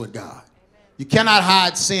honest with God. You cannot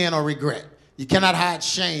hide sin or regret. You cannot hide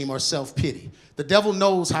shame or self-pity. The devil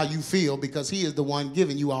knows how you feel because he is the one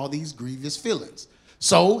giving you all these grievous feelings.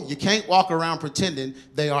 So you can't walk around pretending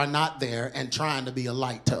they are not there and trying to be a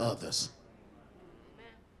light to others.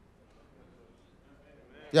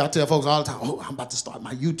 Yeah, I tell folks all the time, oh, I'm about to start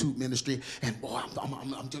my YouTube ministry, and boy,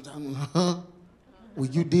 I'm just, will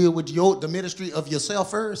you deal with the ministry of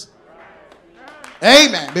yourself first?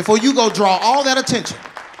 Amen. Before you go draw all that attention.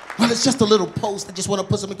 Well, it's just a little post. I just want to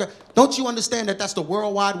put something. Don't you understand that that's the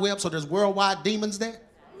World Wide Web, so there's worldwide demons there?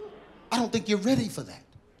 I don't think you're ready for that.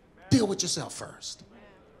 Deal with yourself first.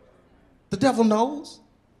 The devil knows.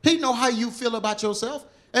 He know how you feel about yourself.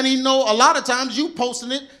 And he know a lot of times you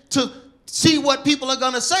posting it to see what people are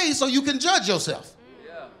going to say so you can judge yourself.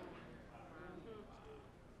 Yeah.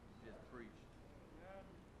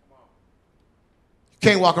 You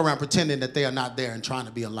can't walk around pretending that they are not there and trying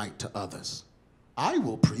to be a light to others. I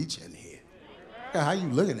will preach in here. Yeah, how you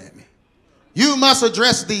looking at me? You must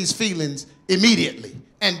address these feelings immediately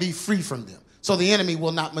and be free from them, so the enemy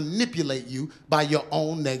will not manipulate you by your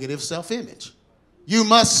own negative self-image. You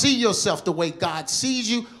must see yourself the way God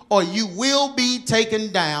sees you, or you will be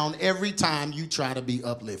taken down every time you try to be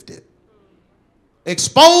uplifted.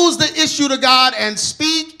 Expose the issue to God and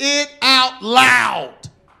speak it out loud.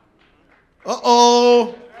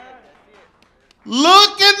 Uh-oh.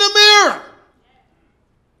 Look in the mirror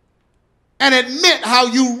and admit how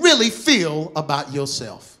you really feel about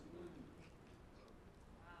yourself.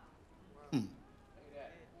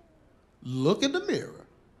 Look in the mirror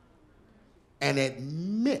and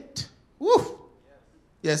admit. Woo.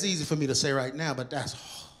 Yeah, it's easy for me to say right now, but that's,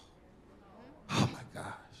 oh my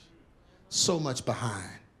gosh, so much behind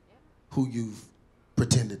who you've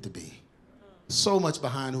pretended to be. So much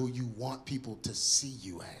behind who you want people to see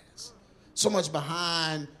you as. So much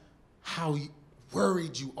behind how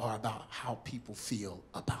worried you are about how people feel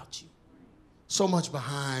about you. So much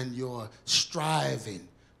behind your striving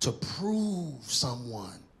to prove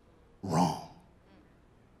someone wrong.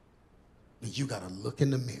 But you got to look in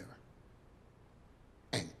the mirror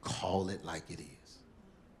and call it like it is.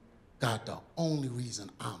 God, the only reason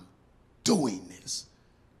I'm doing this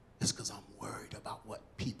is because I'm worried about what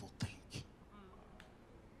people think.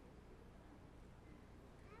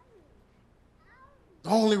 The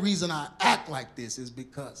only reason I act like this is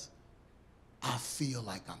because I feel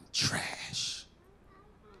like I'm trash.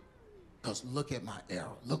 Because look at my error.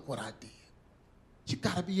 Look what I did. You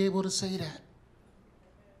got to be able to say that.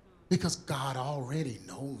 Because God already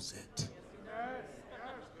knows it.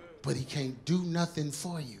 But he can't do nothing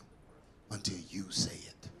for you until you say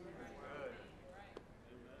it.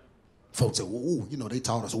 Folks say, oh, you know, they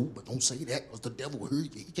taught us, oh, but don't say that because the devil will hear you.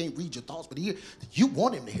 He can't read your thoughts, but you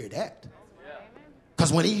want him to hear that.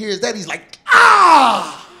 Because when he hears that, he's like,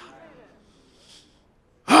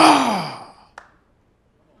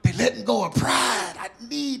 They letting go of pride. I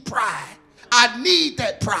need pride. I need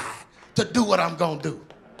that pride to do what I'm going to do.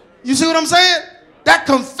 You see what I'm saying? That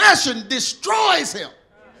confession destroys him.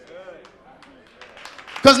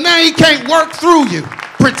 Because now he can't work through you,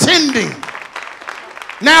 pretending.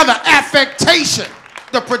 Now the affectation,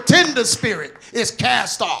 the pretender spirit is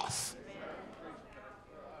cast off.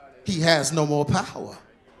 He has no more power.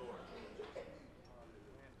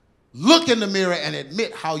 Look in the mirror and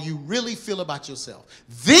admit how you really feel about yourself.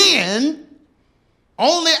 Then,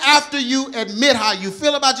 only after you admit how you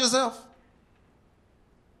feel about yourself,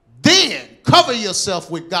 then cover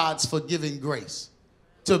yourself with God's forgiving grace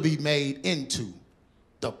to be made into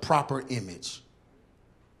the proper image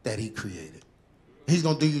that he created. He's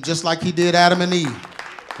going to do you just like he did Adam and Eve.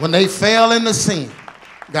 When they fell into sin,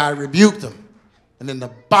 God rebuked them. And then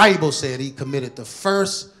the Bible said he committed the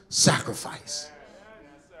first sacrifice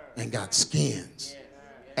and got skins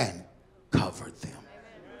and covered them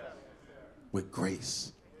with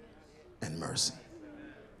grace and mercy.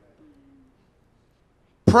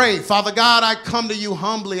 Pray, Father God, I come to you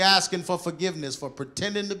humbly asking for forgiveness for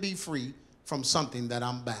pretending to be free from something that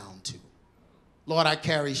I'm bound to. Lord, I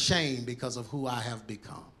carry shame because of who I have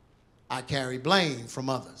become. I carry blame from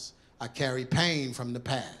others. I carry pain from the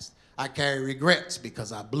past. I carry regrets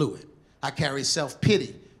because I blew it. I carry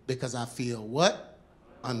self-pity because I feel what?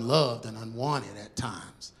 Unloved and unwanted at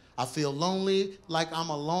times. I feel lonely, like I'm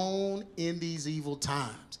alone in these evil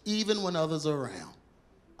times. Even when others are around,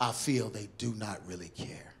 I feel they do not really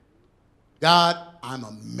care. God, I'm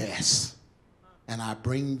a mess, and I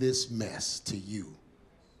bring this mess to you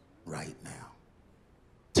right now.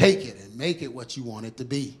 Take it and make it what you want it to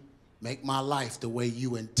be. Make my life the way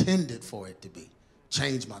you intended for it to be.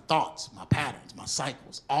 Change my thoughts, my patterns, my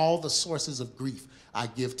cycles, all the sources of grief I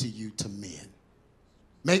give to you to mend.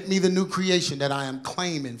 Make me the new creation that I am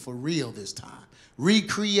claiming for real this time.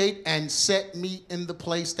 Recreate and set me in the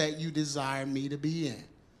place that you desire me to be in.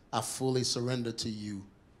 I fully surrender to you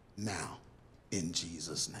now in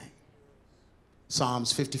Jesus' name.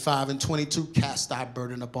 Psalms 55:22, cast thy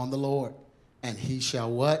burden upon the Lord, and he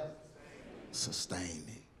shall what? Sustain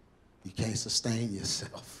me. You can't sustain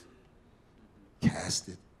yourself. Cast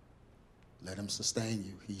it. Let him sustain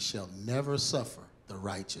you. He shall never suffer the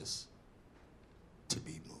righteous to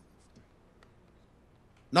be moved.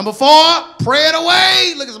 Number 4, pray it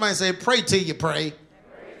away. Look at somebody and say, pray till you pray.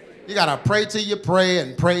 You got to pray till you pray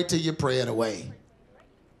and pray till you pray it away.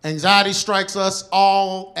 Anxiety strikes us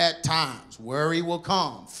all at times. Worry will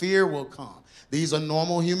come. Fear will come. These are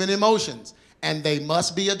normal human emotions, and they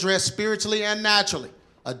must be addressed spiritually and naturally.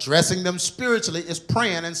 Addressing them spiritually is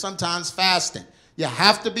praying and sometimes fasting. You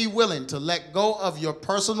have to be willing to let go of your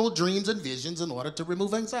personal dreams and visions in order to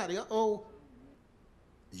remove anxiety. Uh-oh.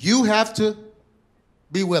 You have to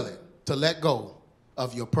be willing to let go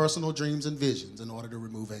of your personal dreams and visions in order to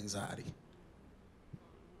remove anxiety.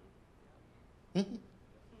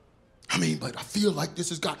 I mean, but I feel like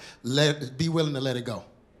this is God. Be willing to let it go.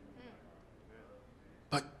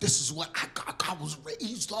 But this is what I was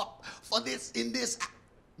raised up for this in this.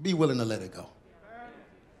 Be willing to let it go.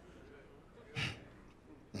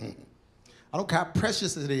 I don't care how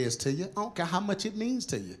precious it is to you. I don't care how much it means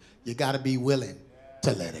to you. You got to be willing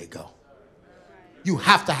to let it go. You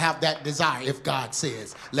have to have that desire if God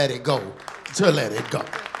says let it go, to let it go.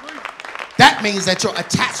 That means that your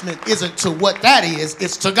attachment isn't to what that is,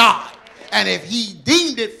 it's to God. And if he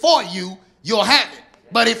deemed it for you, you'll have it.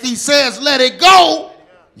 But if he says let it go,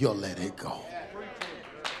 you'll let it go.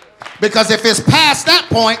 Because if it's past that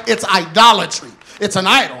point, it's idolatry. It's an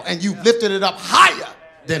idol, and you've lifted it up higher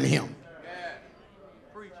than him.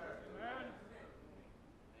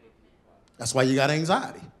 That's why you got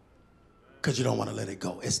anxiety. Because you don't want to let it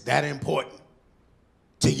go. It's that important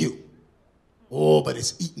to you. Oh, but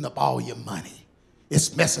it's eating up all your money.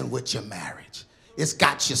 It's messing with your marriage. It's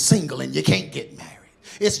got you single and you can't get married.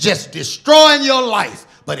 It's just destroying your life,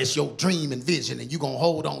 but it's your dream and vision, and you're going to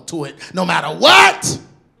hold on to it no matter what.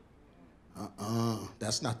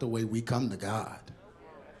 That's not the way we come to God.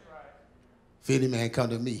 If any man come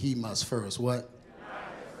to me, he must first what?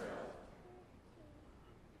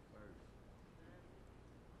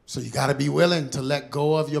 So you got to be willing to let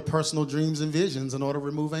go of your personal dreams and visions in order to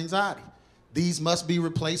remove anxiety. These must be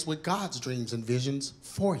replaced with God's dreams and visions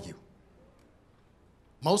for you.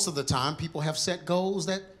 Most of the time, people have set goals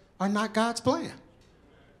that are not God's plan.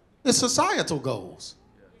 It's societal goals,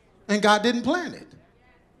 and God didn't plan it.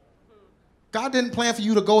 God didn't plan for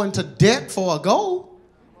you to go into debt for a goal.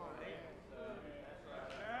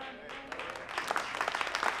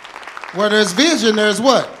 Where there's vision, there's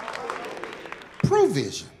what?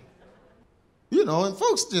 Provision. You know, and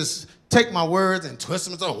folks just take my words and twist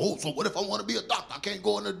them and say, oh, so what if I want to be a doctor? I can't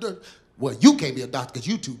go in the dirt. Well, you can't be a doctor because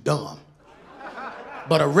you're too dumb.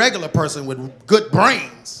 But a regular person with good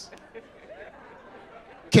brains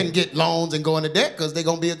can get loans and go into debt because they're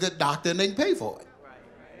going to be a good doctor and they can pay for it.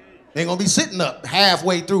 They're going to be sitting up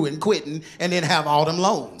halfway through and quitting and then have all them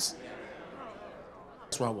loans.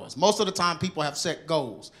 That's where I was. Most of the time, people have set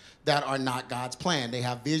goals that are not God's plan. They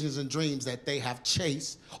have visions and dreams that they have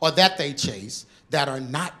chased or that they chase that are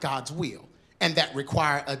not God's will and that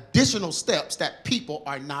require additional steps that people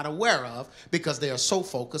are not aware of because they are so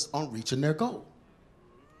focused on reaching their goal.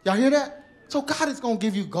 Y'all hear that? So God is going to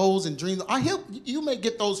give you goals and dreams. You may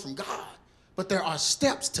get those from God, but there are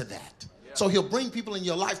steps to that. So he'll bring people in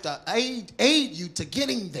your life to aid you to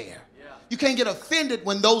getting there. You can't get offended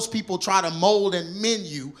when those people try to mold and mend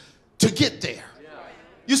you to get there.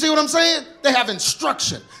 You see what I'm saying? They have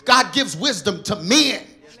instruction. God gives wisdom to men.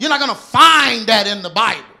 You're not going to find that in the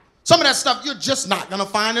Bible. Some of that stuff you're just not going to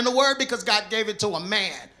find in the Word because God gave it to a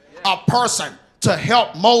man, a person, to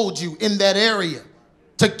help mold you in that area,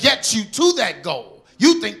 to get you to that goal.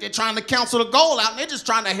 You think they're trying to cancel the goal out, and they're just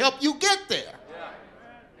trying to help you get there.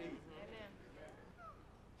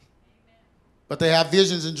 But they have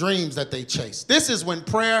visions and dreams that they chase. This is when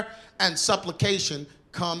prayer and supplication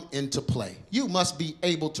come into play. You must be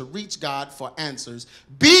able to reach God for answers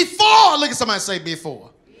before, look at somebody say before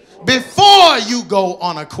you go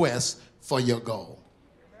on a quest for your goal.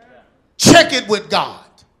 Check it with God.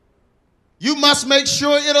 You must make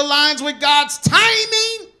sure it aligns with God's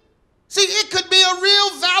timing. See, it could be a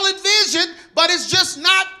real valid vision, but it's just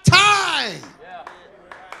not time.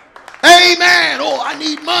 Amen. Oh, I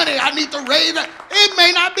need money. I need to raise it. It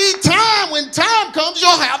may not be time. When time comes, you'll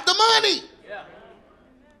have the money.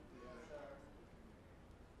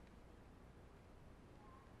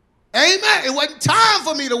 Amen. It wasn't time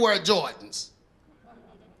for me to wear Jordans.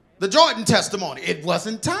 The Jordan testimony. It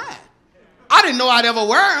wasn't time. I didn't know I'd ever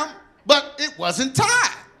wear them, but it wasn't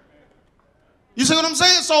time. You see what I'm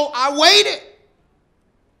saying? So I waited.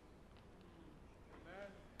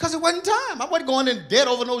 Because it wasn't time. I wasn't going in debt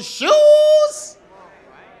over no shoes,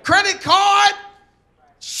 credit card,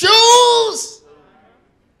 shoes.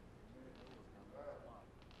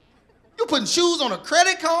 You putting shoes on a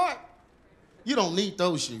credit card? You don't need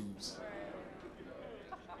those shoes.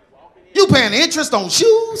 You paying interest on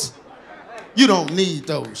shoes? You don't need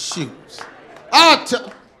those shoes. Now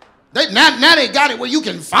they got it where you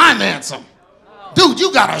can finance them. Dude,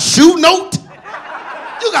 you got a shoe note?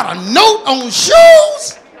 You got a note on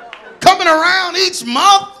shoes coming around each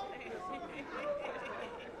month?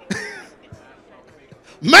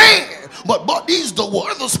 Man, but these the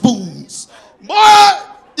Witherspoons. Boy,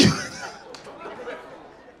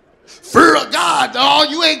 fear of God, dog.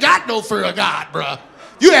 You ain't got no fear of God, bruh.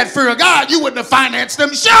 If you had fear of God, you wouldn't have financed them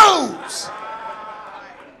shoes.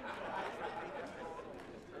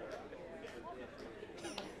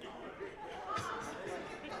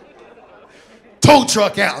 Tow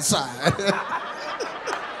truck outside.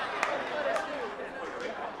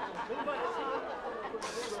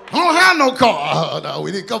 I don't have no car. Oh, no,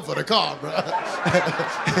 we didn't come for the car, bro.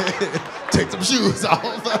 Take them shoes off.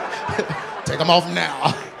 Take them off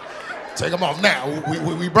now. Take them off now.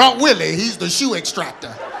 We brought Willie. He's the shoe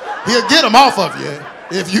extractor. He'll get them off of you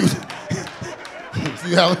if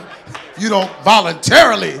you don't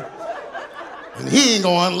voluntarily, and he ain't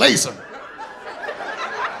gonna unlace them.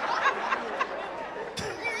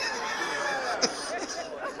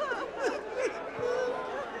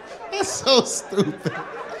 That's so stupid.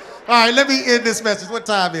 All right, let me end this message. What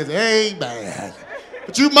time is it? Amen.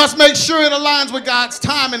 But you must make sure it aligns with God's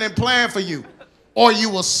timing and plan for you, or you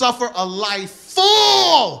will suffer a life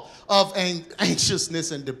full of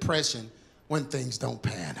anxiousness and depression when things don't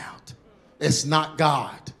pan out. It's not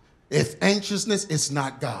God. If anxiousness, it's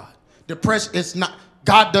not God. Depression, it's not.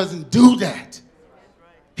 God doesn't do that.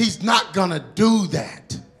 He's not going to do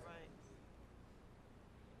that.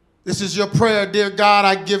 This is your prayer. Dear God,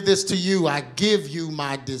 I give this to you. I give you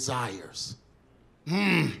my desires.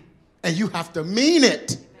 And you have to mean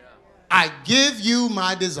it. I give you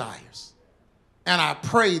my desires. And I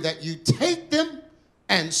pray that you take them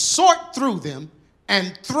and sort through them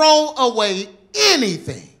and throw away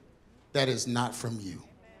anything that is not from you.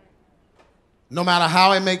 No matter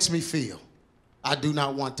how it makes me feel, I do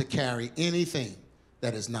not want to carry anything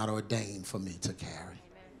that is not ordained for me to carry.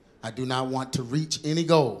 I do not want to reach any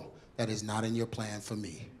goal that is not in your plan for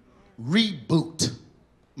me. Reboot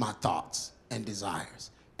my thoughts and desires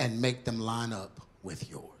and make them line up with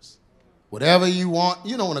yours. Whatever you want,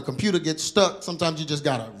 you know, when a computer gets stuck, sometimes you just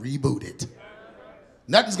gotta reboot it.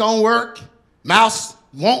 Nothing's gonna work. Mouse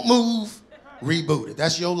won't move. Reboot it.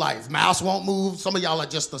 That's your life. Mouse won't move. Some of y'all are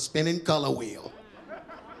just a spinning color wheel.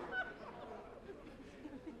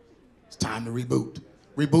 It's time to reboot.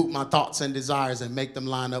 Reboot my thoughts and desires and make them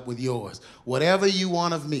line up with yours. Whatever you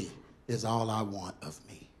want of me is all I want of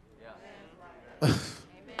me.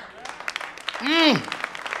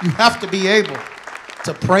 You have to be able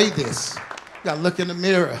to pray this. You got to look in the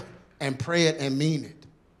mirror and pray it and mean it.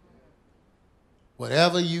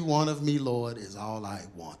 Whatever you want of me, Lord, is all I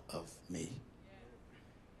want of me.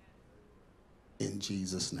 In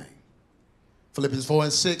Jesus' name. Philippians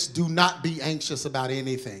 4:6, do not be anxious about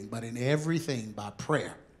anything, but in everything by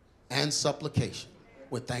prayer and supplication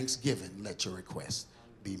with thanksgiving, let your requests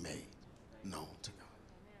be made known to God.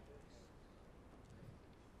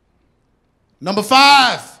 Number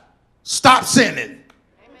 5, stop sinning.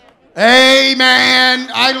 Amen.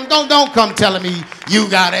 Don't come telling me you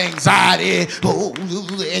got anxiety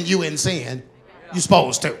and you in sin. You're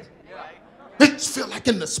supposed to. It feel like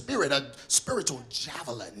in the spirit, a spiritual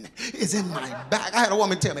javelin is in my back. I had a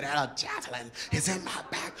woman tell me that a javelin is in my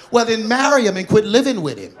back. Well, then marry him and quit living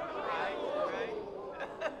with him.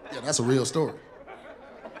 Yeah, that's a real story.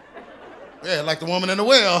 Yeah, like the woman in the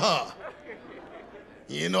well, huh?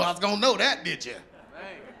 You didn't know I was going to know that, did you?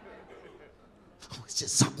 Oh, it's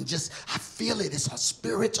just something, I feel it. It's a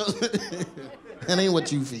spiritual. That ain't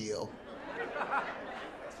what you feel.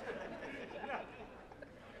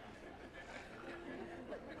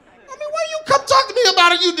 Why you come talk to me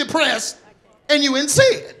about it? You depressed and you in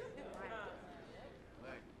sin.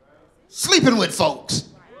 Sleeping with folks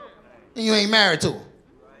and you ain't married to them.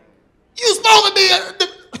 You supposed to be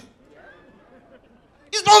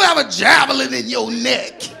you supposed to have a javelin in your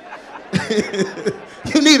neck.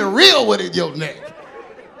 You need a reel with it in your neck.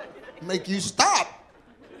 Make you stop.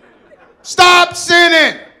 Stop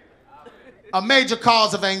sinning. A major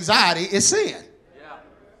cause of anxiety is sin.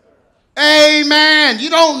 Amen. You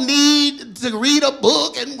don't need to read a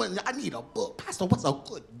book. And when I need a book, Pastor, what's a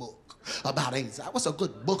good book about anxiety? What's a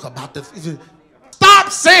good book about the...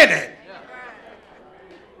 Stop sinning.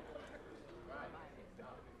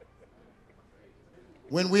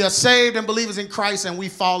 When we are saved and believers in Christ and we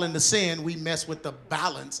fall into sin, we mess with the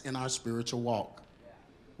balance in our spiritual walk.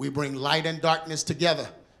 We bring light and darkness together.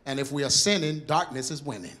 And if we are sinning, darkness is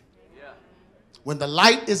winning. When the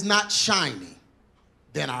light is not shining,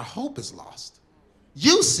 then our hope is lost.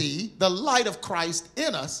 You see, the light of Christ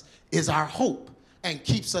in us is our hope and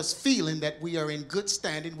keeps us feeling that we are in good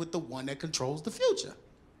standing with the one that controls the future.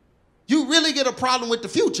 You really get a problem with the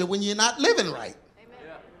future when you're not living right.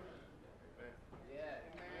 Amen.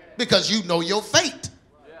 Because you know your fate.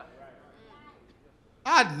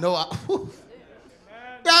 I know.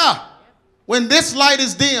 When this light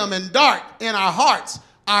is dim and dark in our hearts,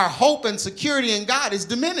 our hope and security in God is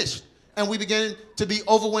diminished. And we begin to be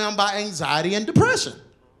overwhelmed by anxiety and depression.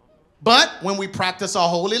 But when we practice a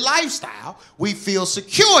holy lifestyle, we feel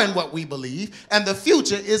secure in what we believe, and the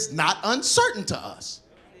future is not uncertain to us.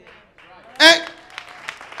 And,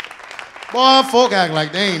 boy, folk act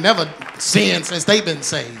like they ain't never sinned since they've been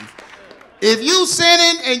saved. If you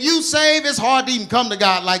sinning and you saved, it's hard to even come to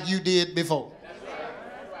God like you did before.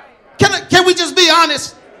 Can we just be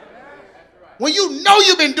honest? When you know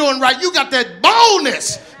you've been doing right, you got that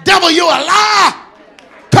boldness. Devil, you a lie.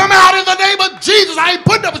 Come out in the name of Jesus. I ain't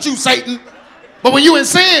putting up with you, Satan. But when you in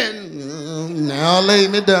sin, now lay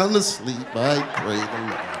me down to sleep. I pray the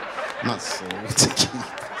Lord my soul to keep.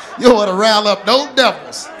 You ought to rile up those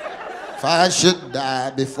devils. If I should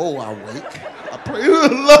die before I wake, I pray the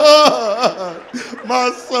Lord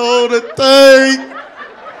my soul to thank.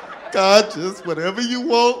 God, just whatever you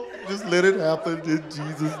want, just let it happen in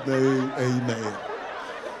Jesus' name. Amen.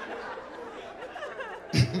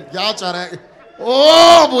 Y'all try to,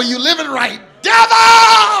 oh, boy, you living right.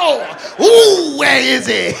 Devil! Ooh, where is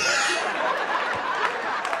he?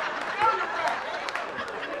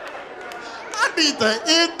 I need to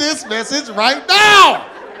end this message right now.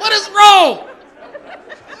 What is wrong?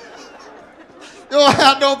 You don't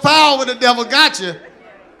have no power when the devil got you. You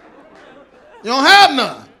don't have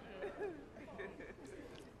none.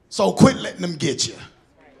 So quit letting them get you.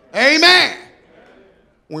 Amen.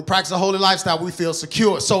 When we practice a holy lifestyle, we feel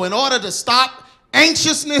secure. So in order to stop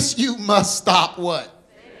anxiousness, you must stop what?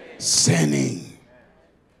 Sinning.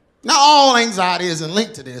 Now, all anxiety isn't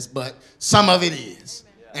linked to this, but some of it is.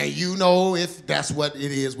 And you know if that's what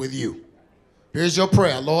it is with you. Here's your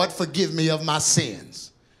prayer. Lord, forgive me of my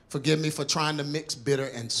sins. Forgive me for trying to mix bitter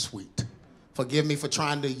and sweet. Forgive me for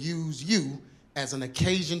trying to use you as an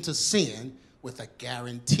occasion to sin with a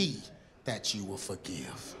guarantee that you will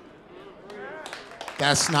forgive.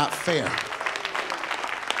 That's not fair.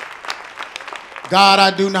 God,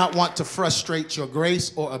 I do not want to frustrate your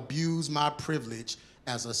grace or abuse my privilege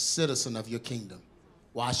as a citizen of your kingdom.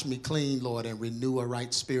 Wash me clean, Lord, and renew a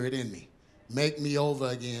right spirit in me. Make me over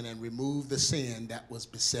again and remove the sin that was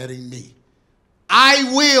besetting me.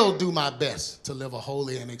 I will do my best to live a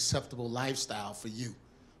holy and acceptable lifestyle for you,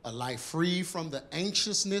 a life free from the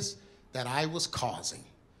anxiousness that I was causing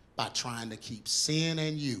by trying to keep sin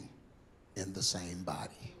and you in the same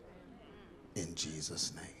body. In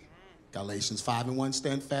Jesus' name. Galatians 5:1,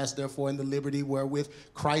 stand fast, therefore, in the liberty wherewith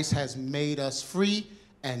Christ has made us free,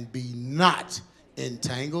 and be not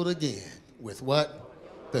entangled again with what?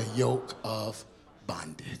 The yoke of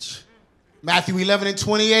bondage. Matthew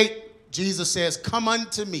 11:28, Jesus says, come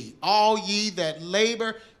unto me, all ye that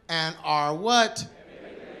labor and are what?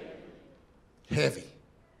 Heavy.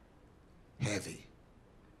 Heavy.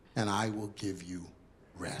 And I will give you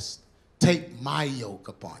rest. Take my yoke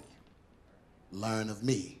upon you. Learn of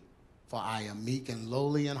me, for I am meek and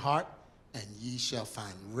lowly in heart, and ye shall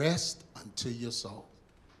find rest unto your soul.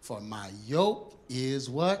 For my yoke is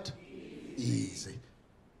what? Easy.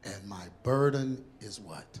 And my burden is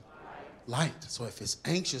what? Light. So if it's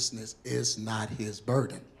anxiousness, it's not his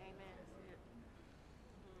burden.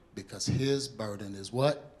 Because his burden is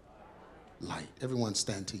what? Light. Everyone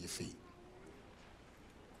stand to your feet.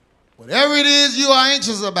 Whatever it is you are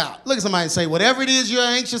anxious about. Look at somebody and say, whatever it is you're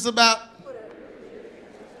anxious about,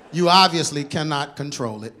 you obviously cannot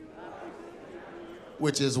control it.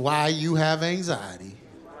 Which is why you have anxiety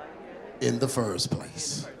in the first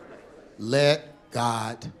place. Let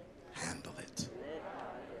God handle it.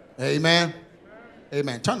 Amen.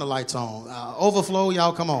 Amen. Turn the lights on. Overflow,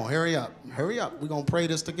 y'all, come on. Hurry up. Hurry up. We're going to pray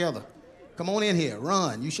this together. Come on in here.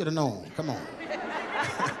 Run. You should have known. Come on.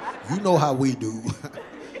 You know how we do.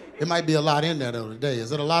 It might be a lot in there, though, today.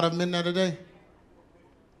 Is it a lot of them in there today?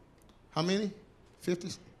 How many? 50?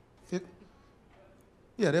 50?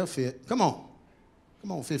 Yeah, they'll fit. Come on.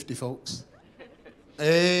 Come on, 50 folks.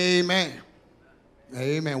 Amen.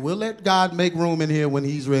 Amen. We'll let God make room in here when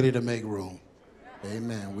he's ready to make room.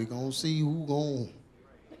 Amen. We're going to see who going.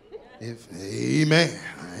 Amen.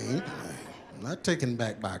 I'm not taken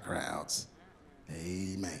back by crowds.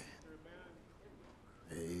 Amen.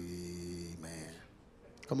 Amen.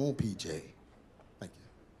 Come on, PJ. Thank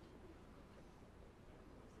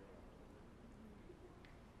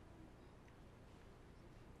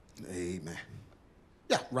you. Amen.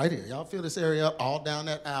 Yeah, right here. Y'all fill this area up all down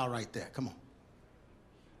that aisle right there. Come on.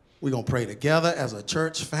 We're going to pray together as a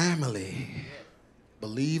church family.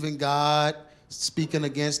 Believe in God, speaking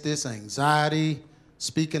against this anxiety,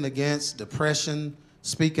 speaking against depression,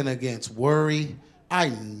 speaking against worry. I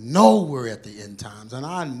know we're at the end times, and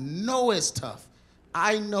I know it's tough.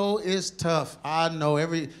 I know it's tough. I know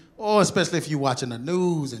especially if you're watching the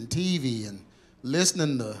news and TV and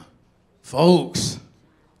listening to folks.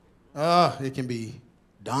 It can be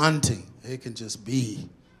daunting. It can just be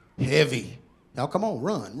heavy. Y'all come on,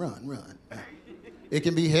 run. It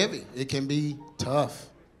can be heavy. It can be tough.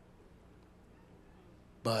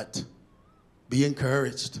 But be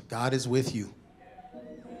encouraged. God is with you.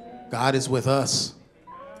 God is with us.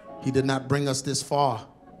 He did not bring us this far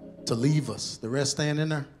to leave us. The rest staying in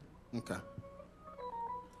there?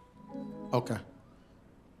 Okay.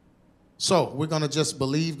 So we're going to just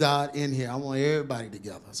believe God in here. I want everybody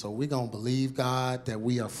together. So we're going to believe God that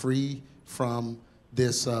we are free from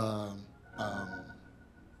this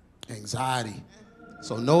anxiety.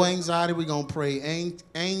 So no anxiety. We're going to pray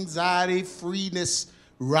anxiety freeness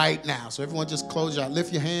right now. So everyone just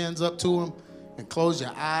lift your hands up to him and close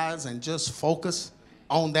your eyes and just focus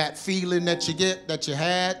on that feeling that you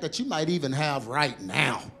had, that you might even have right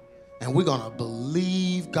now. And we're going to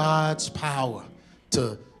believe God's power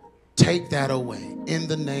to take that away in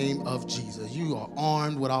the name of Jesus. You are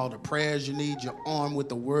armed with all the prayers you need. You're armed with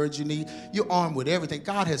the words you need. You're armed with everything.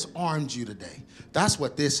 God has armed you today. That's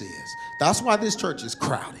what this is. That's why this church is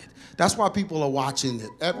crowded. That's why people are watching it.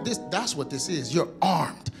 That's what this is. You're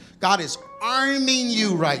armed. God is arming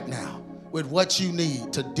you right now with what you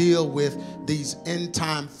need to deal with these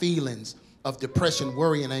end-time feelings of depression,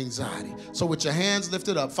 worry, and anxiety. So with your hands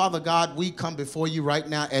lifted up, Father God, we come before you right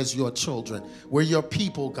now as your children. We're your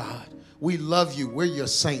people, God. We love you. We're your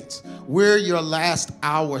saints. We're your last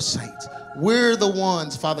hour saints. We're the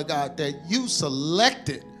ones, Father God, that you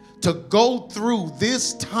selected to go through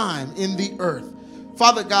this time in the earth.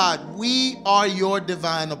 Father God, we are your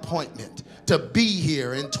divine appointment to be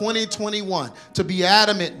here in 2021, to be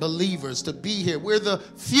adamant believers, to be here. We're the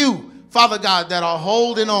few, Father God, that are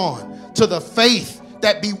holding on to the faith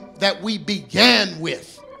that we began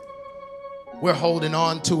with. We're holding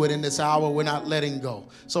on to it in this hour. We're not letting go.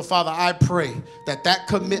 So, Father, I pray that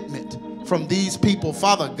commitment from these people,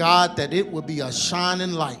 Father God, that it will be a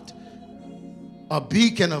shining light, a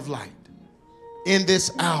beacon of light in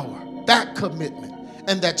this hour, that commitment,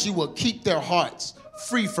 and that you will keep their hearts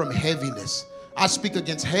free from heaviness. I speak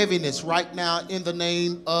against heaviness right now in the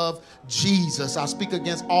name of Jesus. I speak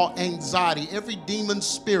against all anxiety, every demon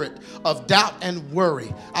spirit of doubt and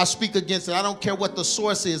worry. I speak against it. I don't care what the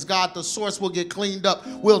source is. God, the source will get cleaned up.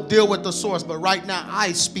 We'll deal with the source. But right now,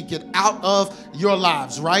 I speak it out of your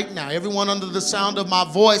lives right now. Everyone under the sound of my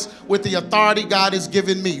voice, with the authority God has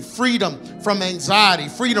given me, freedom from anxiety,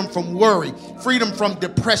 freedom from worry, freedom from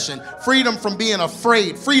depression, freedom from being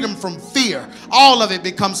afraid, freedom from fear. All of it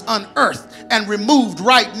becomes unearthed and removed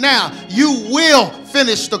right now. You will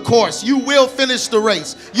finish the course. You will finish the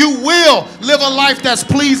race. You will live a life that's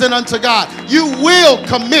pleasing unto God. You will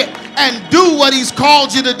commit and do what he's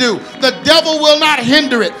called you to do. The devil will not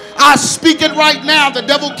hinder it. I speak it right now. The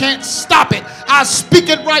devil can't stop it. I speak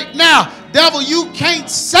it right now. Devil, you can't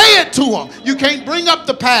say it to them. You can't bring up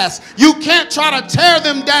the past. You can't try to tear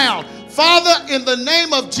them down. Father, in the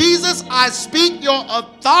name of Jesus, I speak your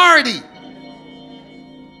authority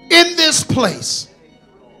in this place,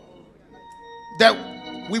 that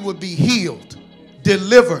we would be healed,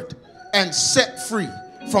 delivered, and set free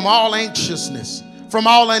from all anxiousness, from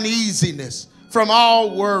all uneasiness, from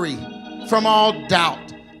all worry, from all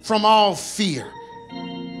doubt, from all fear,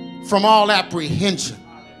 from all apprehension.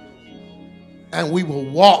 And we will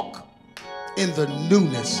walk in the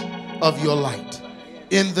newness of your light,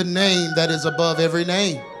 in the name that is above every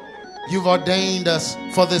name. You've ordained us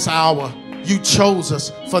for this hour. You chose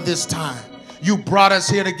us for this time. You brought us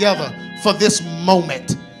here together for this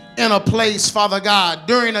moment, in a place, Father God,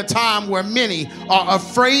 during a time where many are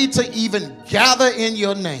afraid to even gather in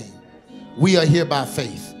your name. We are here by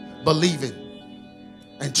faith, believing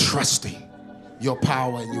and trusting your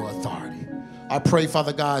power and your authority. I pray,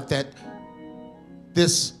 Father God, that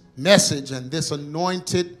this message and this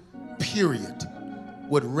anointed period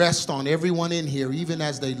would rest on everyone in here, even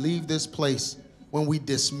as they leave this place. When we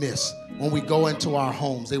dismiss, when we go into our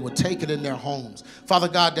homes, they will take it in their homes. Father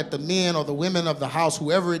God, that the men or the women of the house,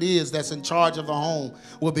 whoever it is that's in charge of the home,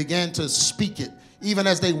 will begin to speak it, even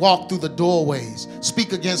as they walk through the doorways.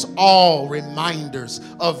 Speak against all reminders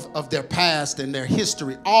of their past and their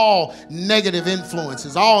history, all negative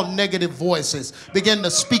influences, all negative voices. Begin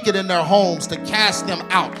to speak it in their homes, to cast them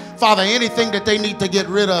out. Father, anything that they need to get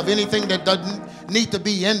rid of, anything that doesn't need to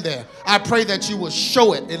be in there, I pray that you will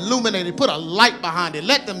show it, illuminate it, put a light behind it,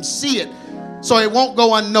 let them see it so it won't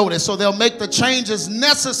go unnoticed, so they'll make the changes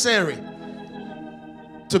necessary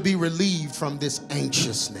to be relieved from this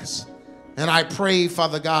anxiousness. And I pray,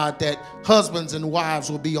 Father God, that husbands and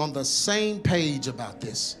wives will be on the same page about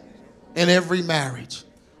this in every marriage.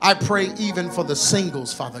 I pray even for the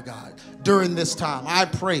singles, Father God, during this time. I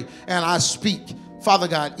pray and I speak, Father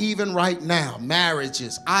God, even right now,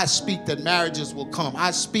 marriages. I speak that marriages will come.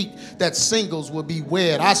 I speak that singles will be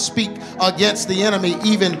wed. I speak against the enemy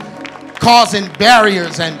even causing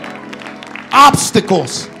barriers and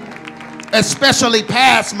obstacles, especially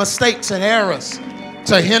past mistakes and errors,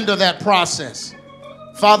 to hinder that process.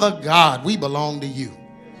 Father God, we belong to you.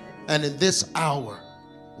 And in this hour,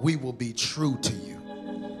 we will be true to you.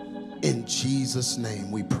 In Jesus'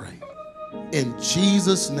 name we pray. In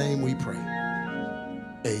Jesus' name we pray.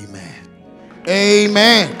 Amen.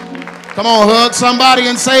 Amen. Come on, hug somebody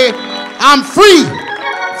and say, I'm free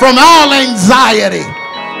from all anxiety.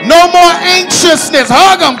 No more anxiousness.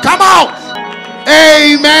 Hug them. Come on.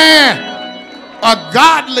 Amen. A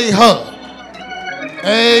godly hug.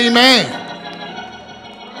 Amen.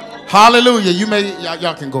 Hallelujah. You may,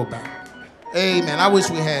 y'all can go back. Amen. I wish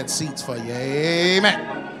we had seats for you.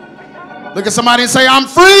 Amen. Look at somebody and say, I'm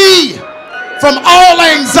free from all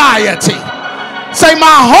anxiety. Say,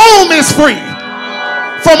 my home is free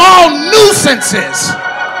from all nuisances.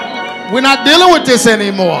 We're not dealing with this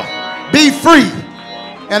anymore. Be free.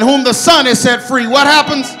 And whom the Son has set free, what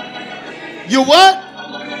happens? You what?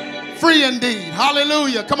 Free indeed.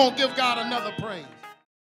 Hallelujah. Come on, give God another praise.